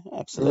squad, yeah, Right.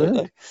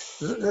 absolutely.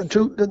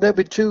 There'll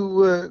be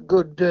two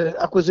good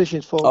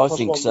acquisitions I for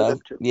think Swansea, so. them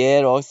two.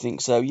 Yeah, I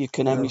think so. You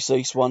can only Yeah.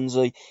 see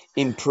Swansea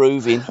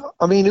improving.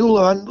 I mean,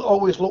 Houlihan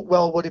always looked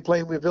well when he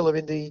playing with Villa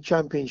in the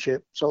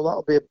Championship, so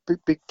that'll be a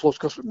big plus.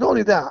 Because not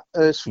only that,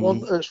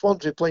 Mm.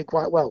 Swansea playing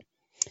quite well,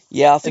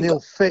 Yeah, I and think.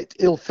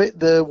 he'll fit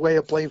the way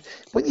of playing.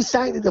 When you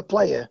sign a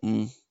player,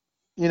 Mm,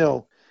 you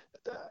know,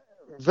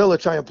 Villa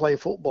try and play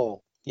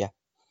football, yeah,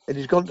 and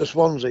he's gone to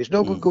Swansea. It's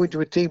no good mm, going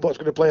to a team that's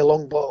going to play a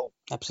long ball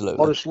or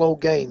absolutely. a slow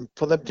game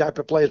for them type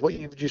of players. What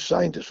you've just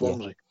signed at Yeah.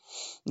 Swansea.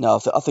 No,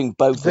 I think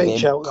both of Great them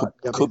shout, could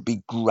that, Gabby. could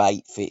be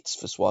great fits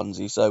for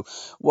Swansea. So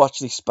watch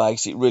this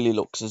space. It really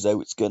looks as though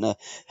it's going to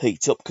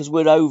heat up because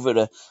we're over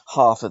a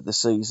half of the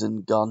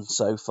season gone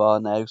so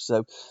far now.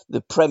 So the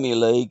Premier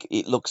League,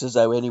 it looks as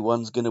though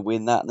anyone's going to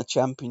win that, and the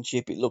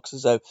Championship, it looks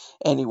as though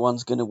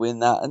anyone's going to win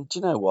that. And do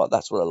you know what?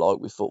 That's what I like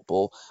with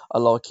football. I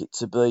like it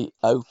to be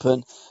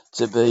open,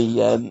 to be.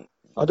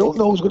 I don't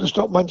know who's going to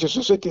stop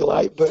Manchester City,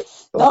 but like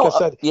No, I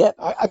said, yeah,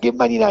 I give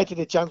Man United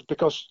a chance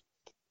because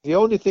the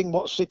only thing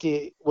what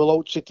City will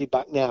hold City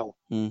back now,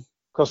 mm,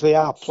 because they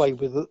are playing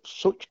with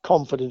such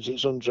confidence,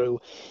 it's untrue,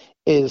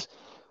 is,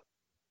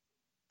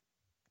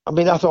 I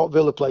mean, I thought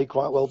Villa played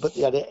quite well, but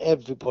they had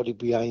everybody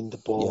behind the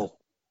yeah, ball,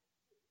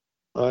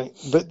 right?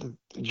 But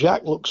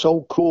Jack looked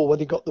so cool when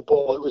he got the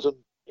ball. It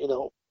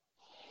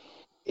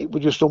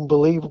was just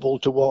unbelievable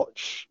to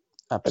watch.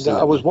 And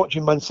I was absolutely.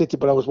 watching Man City,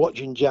 but I was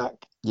watching Jack.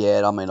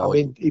 Yeah, I mean, I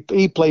mean,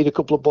 he played a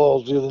couple of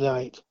balls the other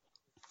night.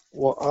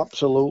 What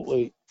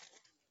absolutely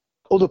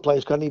other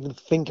players can't even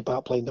think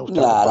about playing those type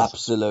of yeah, passes.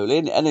 absolutely.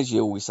 And as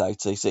you always say,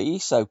 TC,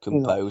 he's so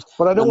composed.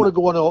 But I No, don't want to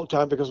go on all the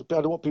time because I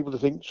don't want people to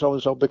think so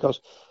and so.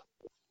 Because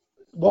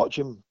watch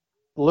him,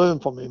 learn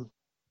from him,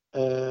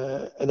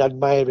 and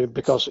admire him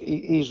because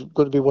he's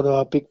going to be one of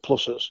our big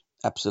pluses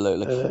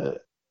absolutely, uh,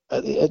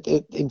 at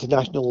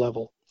international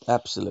level.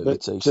 absolutely,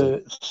 But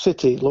TC.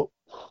 City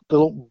they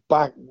look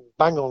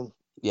bang on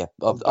Yeah,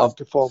 and back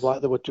to form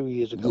like they were 2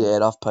 years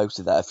ago. I've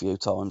posted that a few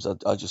times.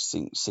 I just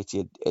think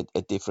City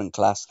a different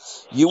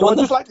class. You So won I'd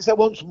the just like to say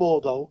once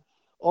more, though,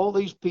 all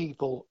these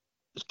people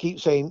keep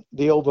saying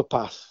the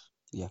overpass.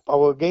 yeah, I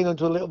will get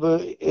into a little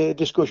bit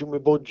discussion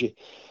with Budgie.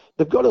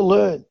 They've got to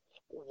learn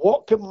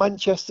what can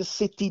Manchester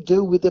City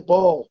do with the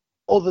ball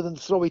other than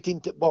throw it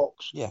into the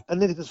box. yeah.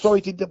 And then if they throw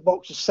it into the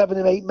box, there's 7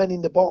 or 8 men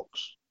in the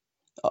box.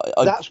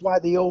 I That's why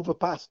they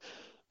overpass.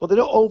 Well, they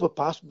don't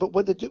overpass, but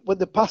when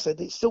they pass it,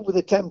 it's still with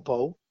a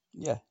tempo,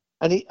 yeah,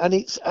 and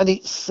it's for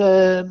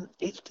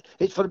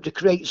them to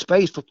create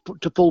space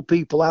to pull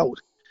people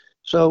out.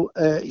 So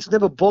it's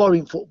never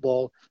boring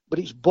football, but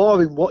it's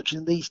boring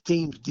watching these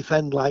teams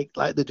defend like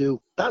they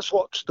do. That's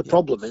what the yeah,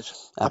 problem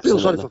is. I feel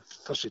sorry absolutely.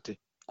 for City.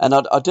 And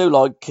I do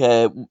like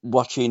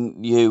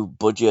watching you,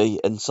 Budgie,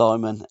 and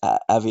Simon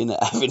having a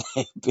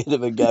bit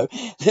of a go.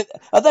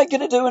 Are they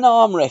going to do an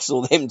arm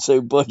wrestle, them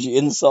two, Budgie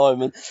and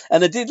Simon?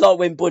 And I did like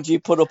when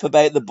Budgie put up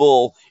about the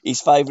ball.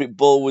 His favourite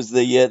ball was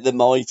the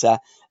mitre,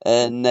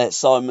 and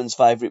Simon's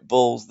favourite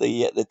ball's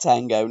the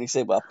tango. And he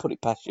said, "Well, I put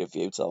it past you a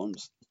few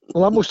times."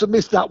 Well, I must have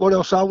missed that one,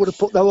 else I would have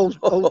put those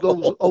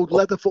old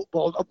leather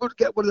footballs. I'm going to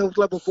get one of those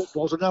leather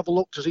footballs and have a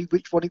look to see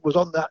which one it was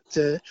on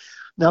that.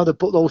 Now they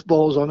put those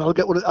balls on,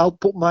 I'll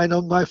put mine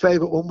on. My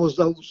favourite one was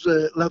those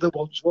leather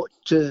ones.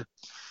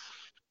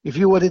 If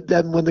you wanted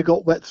them when they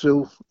got wet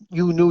through,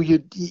 you knew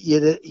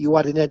you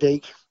had an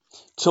headache.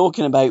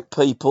 Talking about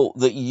people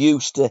that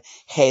used to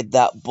head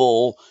that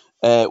ball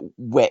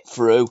wet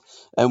through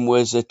and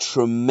was a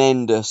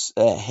tremendous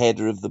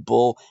header of the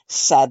ball.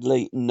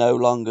 Sadly, no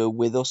longer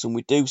with us, and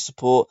we do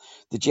support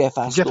the Jeff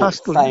Jeff Haskell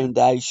Haskell, yeah.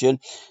 Foundation.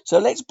 So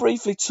let's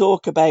briefly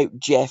talk about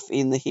Jeff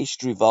in the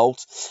History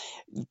Vault.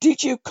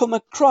 Did you come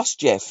across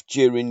Jeff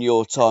during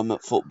your time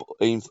at football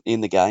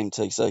in the game,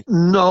 TC?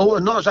 No,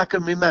 not as I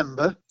can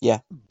remember. Yeah.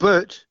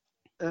 But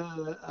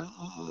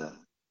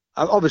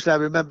obviously I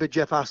remember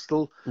Jeff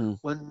Haskell Mm.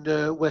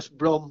 when West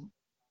Brom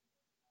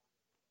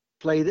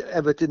played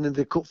Everton in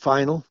the cup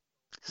final.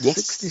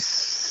 Yes.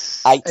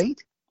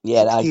 68?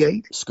 Yeah,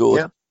 68. scored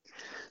Yeah.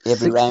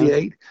 every round.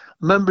 68.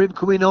 Remember him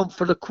coming on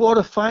for the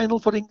quarter final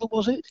for England,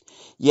 was it?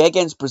 Yeah,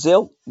 against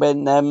Brazil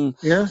when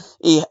Yeah.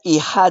 he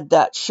had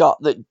that shot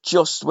that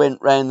just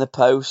went round the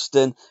post,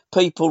 and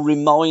people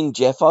remind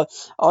Jeff.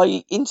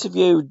 I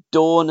interviewed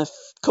Dawn a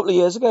couple of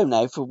years ago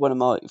now for one of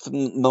my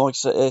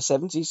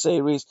 70s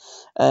series,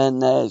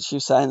 and she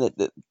was saying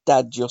that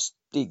Dad just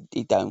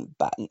he don't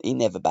bat, he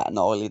never bat an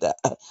eyelid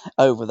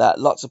over that.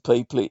 Lots of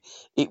people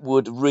it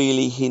would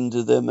really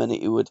hinder them, and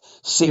it would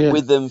sit Yeah.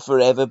 with them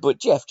forever. But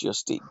Jeff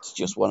it's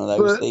just one of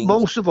those But things.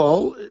 most of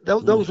all,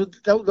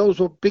 those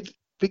were big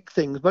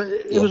things. But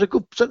he was a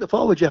good centre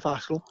forward, Jeff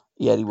Haskell.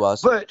 Yeah, he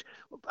was. But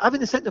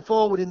having a centre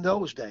forward in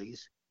those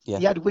days, Yeah.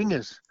 he had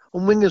wingers,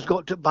 and wingers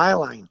got to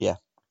byline. Yeah.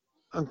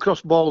 And cross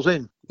balls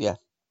in. Yeah.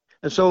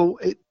 And so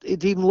it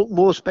even looked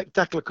more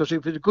spectacular because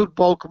if it's a good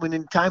ball coming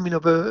in, timing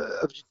of a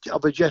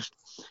Jeff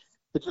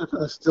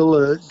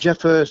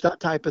Hurst, that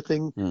type of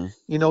thing,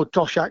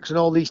 Toshaks and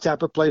all these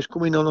type of players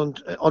coming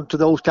onto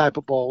those type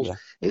of balls,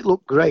 it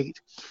looked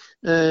great.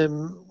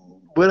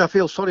 Where I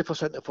feel sorry for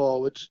centre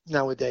forwards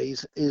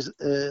nowadays is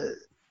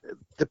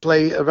they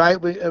play a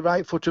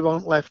right footer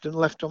on left and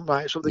left on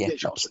right, so they get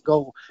shots at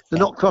goal. They're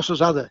not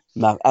crosses, are they?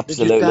 No, They're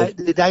just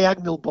absolutely. the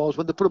diagonal balls.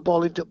 When they put a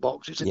ball into the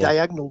box, it's a Yeah.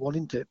 diagonal one,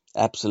 isn't it?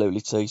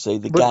 Absolutely, TC.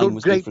 The But game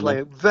was great different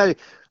player, then. very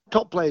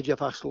top player, Jeff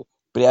Haskell.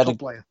 But Top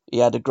player. he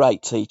had a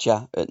great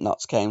teacher at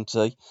Notts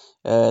County,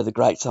 the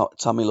great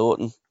Tommy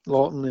Lawton.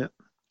 Lawton, yeah.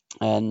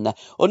 And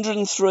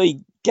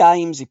 103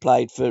 games he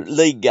played for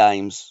league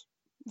games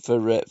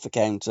for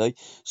County,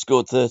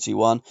 scored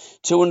 31.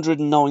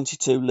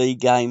 292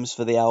 league games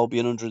for the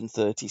Albion,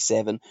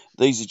 137.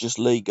 These are just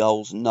league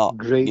goals, not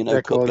Great cup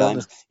record,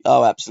 games.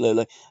 Oh,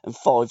 absolutely. And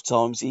 5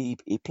 times he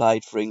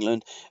played for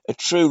England. A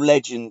true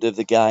legend of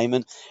the game.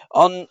 And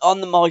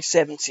on the My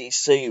 70s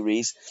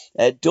series,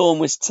 Dawn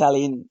was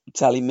telling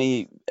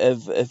me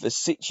of a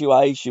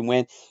situation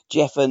when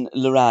Jeff and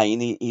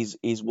Lorraine,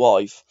 his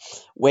wife,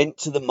 went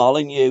to the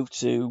Molyneux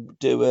to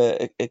do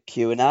a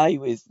Q&A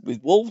with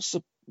Wolves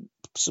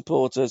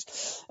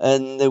supporters,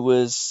 and I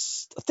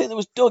think there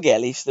was Doug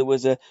Ellis, there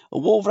was a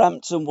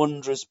Wolverhampton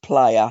Wanderers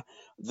player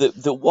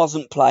that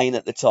wasn't playing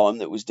at the time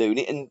that was doing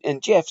it,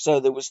 and Jeff,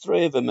 so there was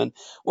 3 of them, and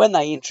when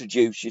they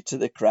introduce you to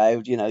the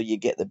crowd, you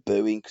get the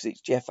booing because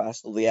it's Jeff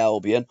Astle, the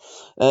Albion,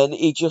 and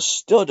he just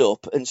stood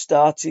up and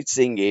started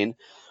singing,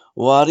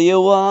 "What do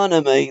you want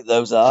to make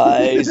those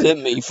eyes at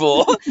me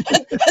for?" and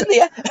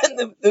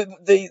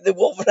the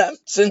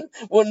Wolverhampton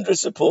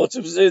Wanderers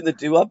supporters was doing the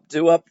do up,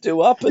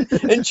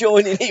 and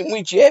joining in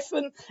with Jeff.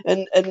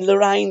 And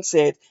Lorraine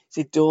said,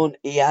 Dawn,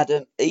 he had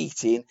them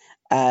eating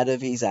out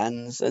of his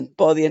hands. And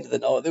by the end of the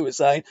night, they were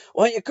saying,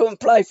 "Why don't you come and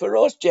play for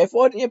us, Jeff?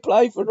 Why don't you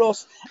play for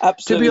us?"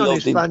 Absolutely To be loved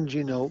honest, him.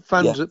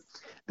 fans,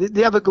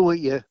 they have a go at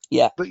you.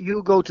 Yeah. But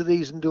you go to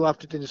these and do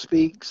after dinner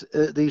speaks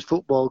at these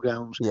football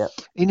grounds. Yeah.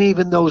 And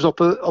even those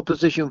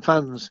opposition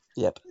fans,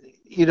 Yep.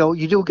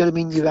 you do get them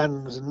in your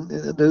hands, and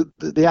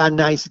they are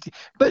nice.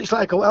 But it's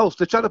like what else?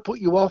 They're trying to put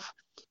you off.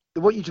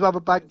 They want you to have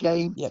a bad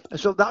game. Yep. And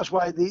so that's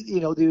why they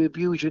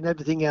abuse you and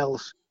everything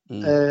else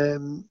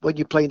when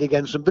you're playing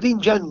against them. But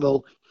in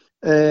general,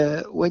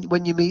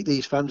 when you meet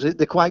these fans,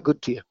 they're quite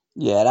good to you.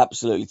 Yeah,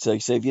 absolutely,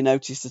 TC. Have you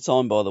noticed the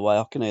time, by the way?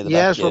 I can hear the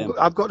Yes, back.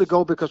 I've got to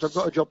go because I've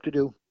got a job to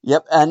do.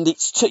 Yep, and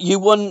you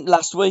won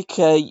last week.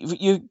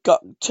 You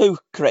got 2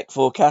 correct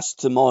forecasts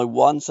to my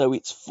 1, so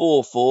it's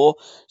 4-4.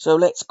 So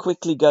let's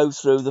quickly go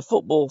through the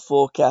football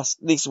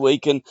forecast this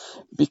week, and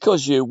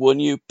because you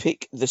won, you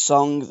pick the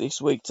song this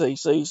week,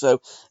 TC.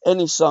 So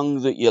any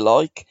song that you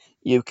like,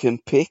 you can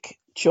pick.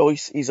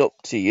 Choice is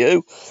up to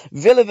you.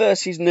 Villa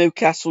versus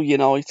Newcastle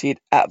United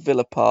at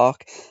Villa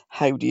Park.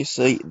 How do you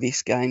see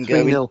this game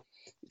going? 3-0.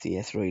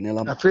 Yeah,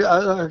 3-0. I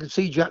can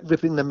see Jack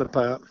ripping them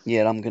apart.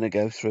 Yeah, I'm going to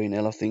go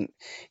 3-0. I think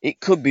it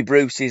could be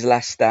Bruce's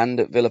last stand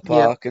at Villa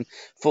Park, and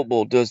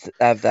football does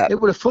have that. It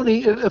was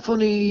a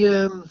funny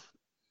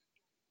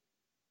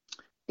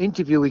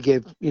interview he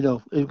gave. He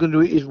was going to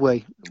do it his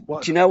way. Do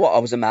you know what? I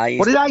was amazed.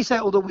 What did I say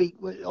all the week?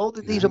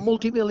 These are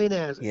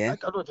multi-millionaires. Yeah. I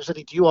don't know if I said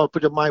it to you or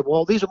put it on my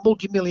wall. These are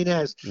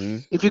multi-millionaires.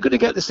 If you're going to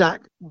get the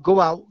sack, go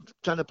out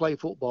trying to play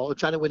football or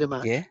trying to win a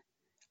match. Yeah.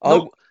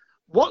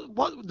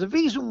 What the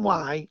reason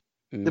why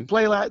they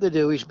play like they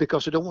do is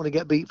because they don't want to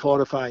get beat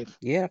 4 or 5.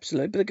 Yeah,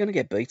 absolutely. But they're going to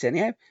get beat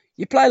anyhow.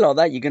 You play like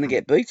that, you're going to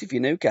get beat if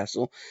you're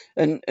Newcastle.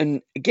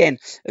 And again,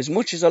 as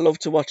much as I love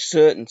to watch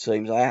certain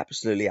teams, I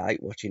absolutely hate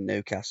watching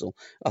Newcastle.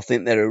 I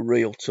think they're a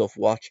real tough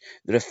watch.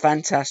 They're a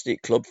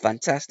fantastic club,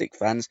 fantastic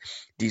fans,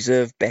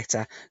 deserve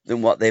better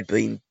than what they're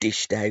being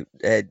dished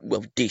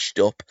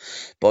up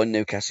by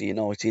Newcastle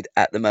United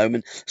at the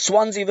moment.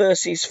 Swansea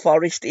versus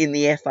Forest in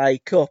the FA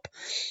Cup.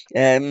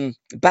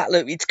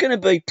 Battle, it's going to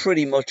be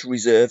pretty much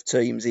reserve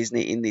teams, isn't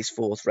it, in this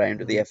 4th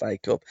round of the FA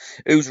Cup?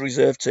 Whose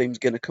reserve team's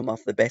going to come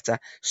off the better?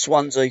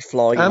 Swansea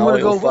flying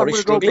high or Forest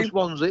struggling? I'm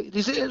going to go for Swansea.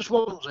 Is it at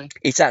Swansea?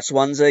 It's at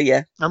Swansea,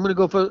 yeah. I'm going to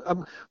go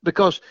for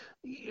because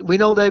we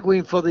know they're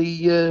going for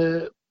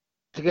the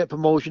to get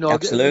promotion or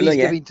get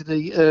into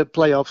the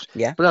playoffs.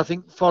 Yeah. But I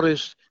think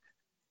Forest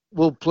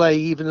will play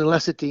even a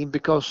lesser team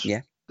because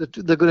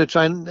they're going to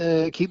try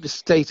and keep the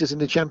status in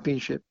the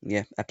Championship.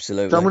 Yeah,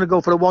 absolutely. So I'm going to go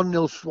for a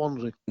 1-0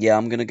 Swansea. Yeah,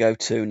 I'm going to go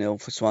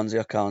 2-0 for Swansea.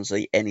 I can't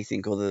see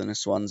anything other than a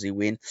Swansea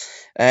win.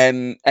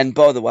 And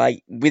by the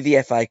way, with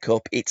the FA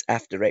Cup, it's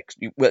it's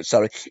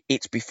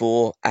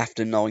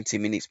after 90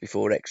 minutes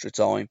before extra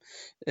time.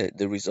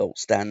 The result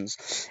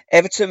stands.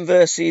 Everton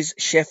versus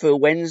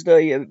Sheffield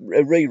Wednesday, a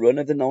rerun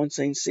of the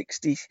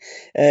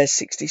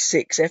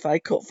 1966 FA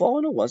Cup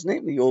final, wasn't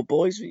it? With your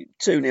boys,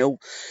 2-0.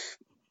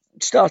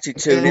 Started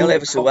 2-0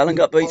 ever so well and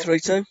got beat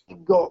 3-2.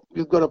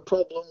 You've got a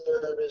problem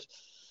there.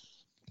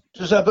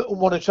 Does Everton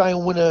want to try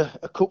and win a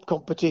cup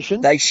competition?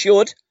 They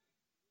should.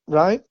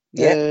 Right?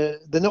 Yeah.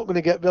 They're not going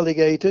to get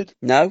relegated.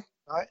 No.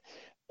 Right?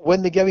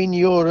 When they go in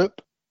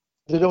Europe,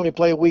 they'd only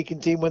play a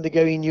weekend team when they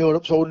go in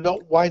Europe. So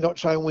why not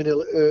try and win an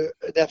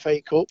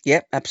FA Cup?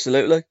 Yeah,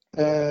 absolutely.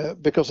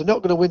 Because they're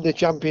not going to win the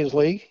Champions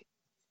League.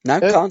 No,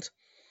 can't.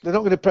 They're not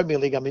going to Premier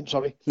League,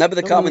 sorry. No, but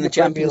they can't win the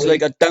Champions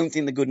League. I don't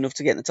think they're good enough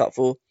to get in the top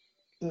 4.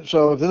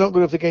 So if they're not good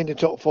enough to get in the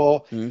top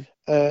 4,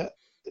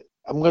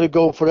 I'm going to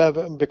go for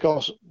Everton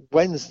because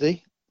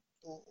Wednesday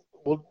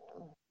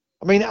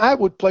I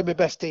would play my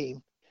best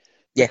team.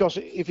 Yeah. Because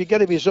if you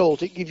get a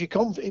result, it gives you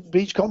it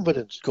breeds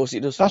confidence. Of course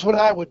it does. That's what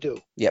I would do.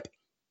 Yep.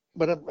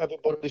 But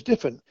everybody's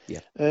different. Yeah.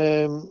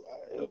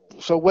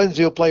 So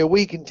Wednesday will play a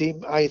weakened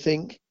team, I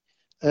think.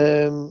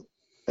 And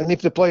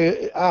if they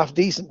play a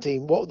half-decent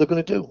team, what they're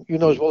going to do? You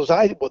know as well as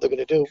I do what they're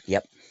going to do.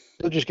 Yep.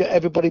 They'll just get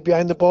everybody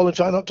behind the ball and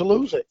try not to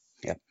lose it.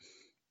 Yep.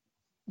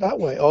 That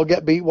way. Or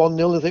get beat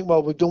 1-0 and think,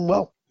 well, we've done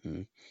well.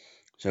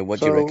 So what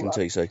do you reckon,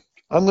 TC?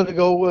 I'm going to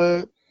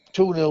go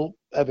 2-0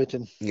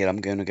 Everton. Yeah,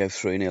 I'm going to go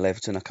 3-0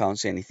 Everton. I can't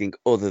see anything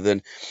other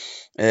than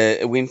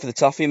a win for the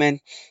Toffee men.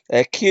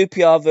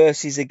 QPR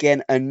versus,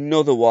 again,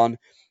 another one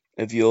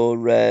of your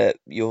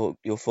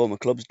former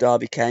clubs,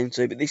 Derby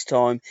County, but this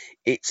time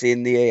it's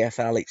in the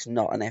EFL. It's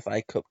not an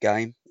FA Cup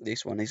game.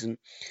 This one isn't.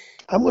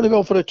 I'm going to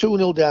go for a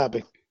 2-0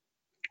 Derby.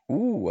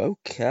 Ooh,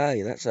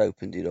 okay. That's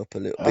opened it up a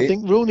little bit. I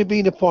think Rooney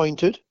being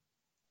appointed,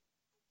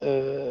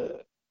 they'll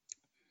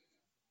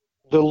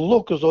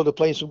look as though they're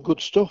playing some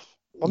good stuff.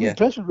 I'm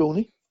impressed with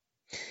Rooney.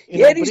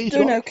 He's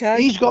doing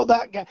okay. He's got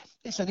that guy.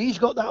 Listen, he's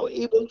got that.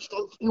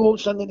 He won't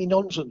stand any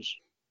nonsense.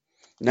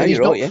 No, he's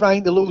you're not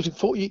frightened of losing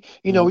foot.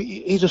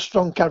 He's a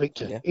strong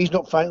character. Yeah. He's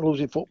not frightened of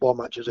losing football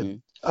matches.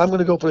 I'm going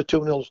to go for a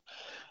 2-0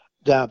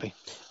 Derby.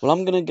 Well,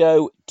 I'm going to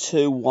go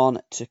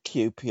 2-1 to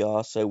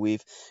QPR. So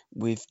we've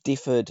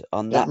differed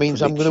on that. That means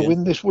prediction. I'm going to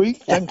win this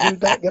week. Thank you,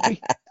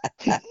 Gabby.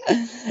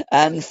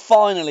 And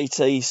finally,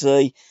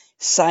 TC,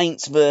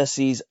 Saints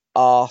versus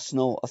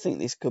Arsenal. I think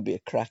this could be a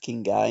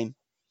cracking game.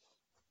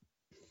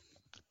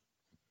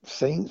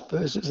 Saints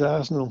versus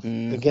Arsenal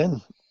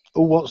again.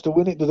 Who wants to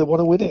win it? Do they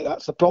want to win it?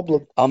 That's the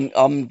problem. I'm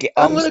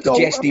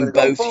suggesting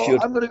both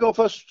should. I'm going to go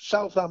for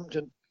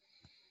Southampton.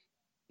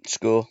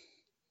 Score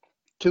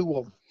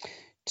 2-1.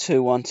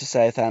 2-1 to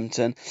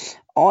Southampton.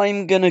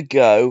 I'm going to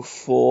go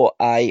for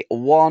a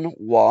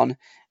 1-1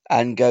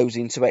 and goes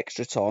into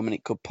extra time, and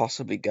it could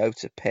possibly go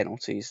to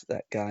penalties,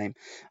 that game.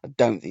 I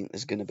don't think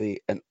there's going to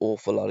be an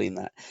awful lot in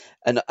that.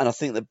 And I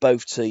think that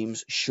both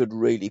teams should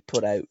really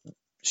put out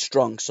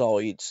strong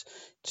sides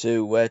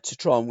to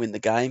try and win the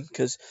game,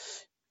 because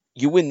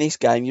you win this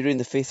game, you're in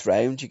the 5th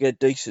round, you get a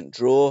decent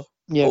draw.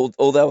 Yeah.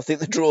 Although I think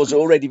the draw's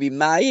already been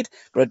made,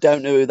 but I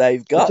don't know who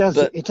they've got.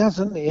 It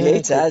hasn't. Yeah,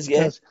 it has.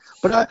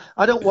 But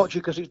I don't watch it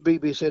because it's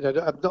BBC.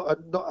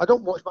 I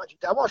don't watch much.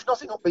 I watch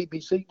nothing on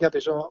BBC, Gabby.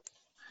 So,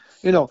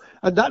 and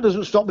that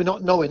doesn't stop me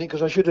not knowing it,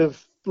 because I should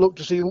have looked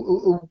to see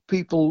who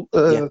people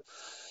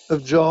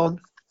have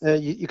drawn.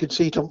 You can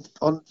see it on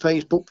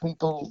Facebook.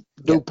 People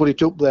do put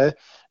it up there.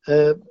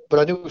 But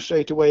I knew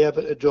straight away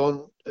Everton had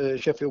drawn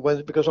Sheffield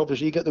Wednesday, because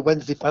obviously you get the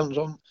Wednesday fans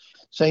on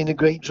saying a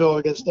great draw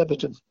against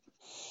Everton.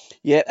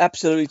 Yeah,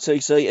 absolutely,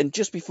 TC. And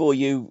just before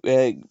you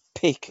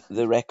pick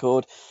the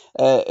record,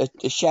 a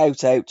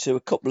shout out to a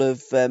couple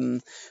of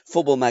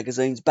football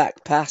magazines.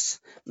 Back Pass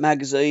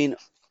magazine,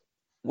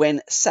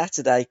 when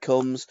Saturday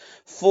comes,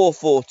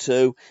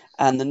 442,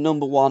 and the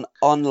 #1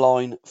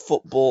 online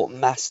football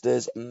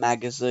masters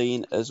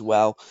magazine as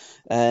well.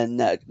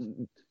 And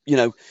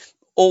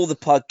all the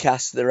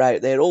podcasts that are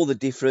out there, all the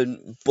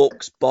different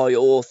books by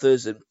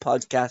authors and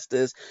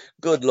podcasters.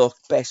 Good luck,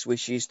 best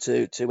wishes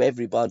to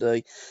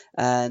everybody.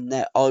 And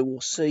I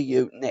will see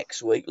you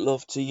next week.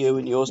 Love to you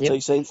and yours,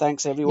 TC. And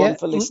thanks everyone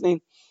for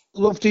listening.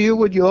 Love to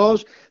you and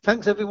yours.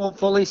 Thanks everyone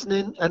for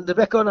listening. And the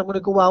record I'm going to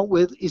go out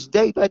with is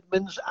Dave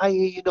Edmonds, I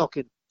Hear You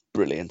Knocking.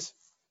 Brilliant.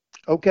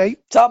 Okay.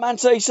 Top man,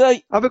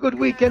 TC. Have a good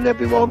weekend,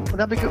 everyone. And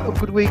have a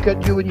good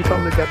weekend, you and your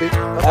family, Gabby.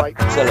 Bye-bye.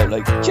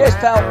 Absolutely. Cheers,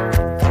 pal.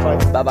 Bye.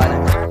 Bye-bye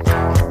now.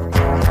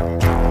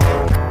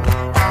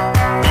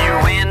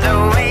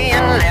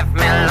 Left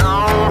me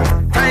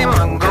long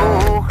time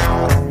ago.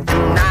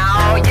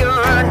 Now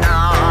you're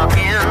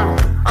knocking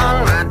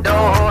on my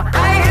door. I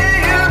hear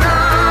you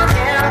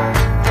knocking,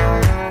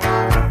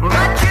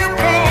 but you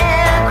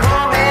can't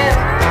come in.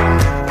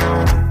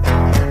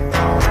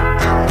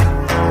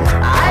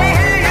 I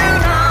hear you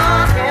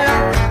knocking.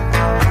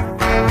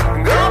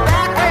 Go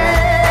back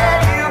where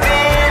you've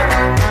been.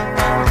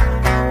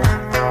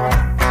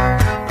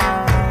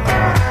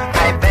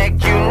 I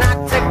begged you not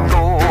to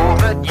go,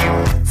 but you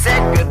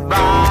said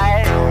goodbye.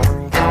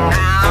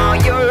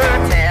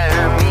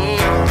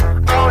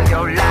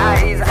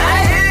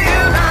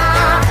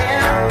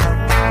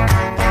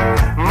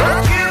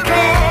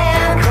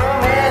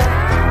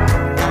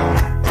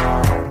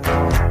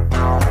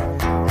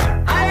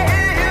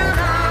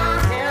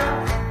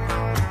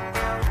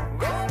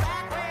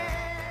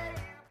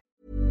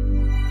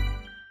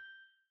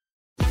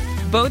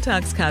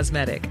 Botox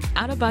Cosmetic,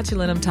 out of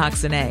botulinum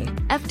toxin A,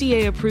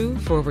 FDA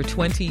approved for over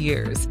 20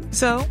 years.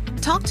 So,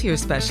 talk to your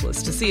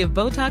specialist to see if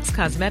Botox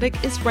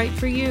Cosmetic is right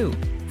for you.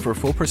 For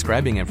full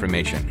prescribing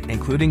information,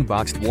 including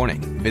boxed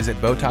warning,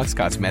 visit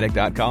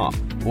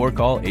BotoxCosmetic.com or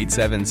call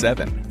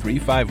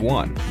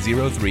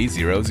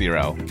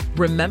 877-351-0300.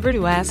 Remember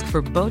to ask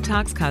for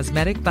Botox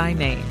Cosmetic by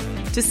name.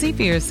 To see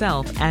for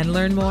yourself and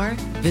learn more,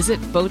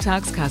 visit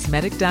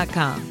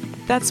BotoxCosmetic.com.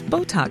 That's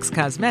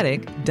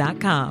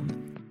BotoxCosmetic.com.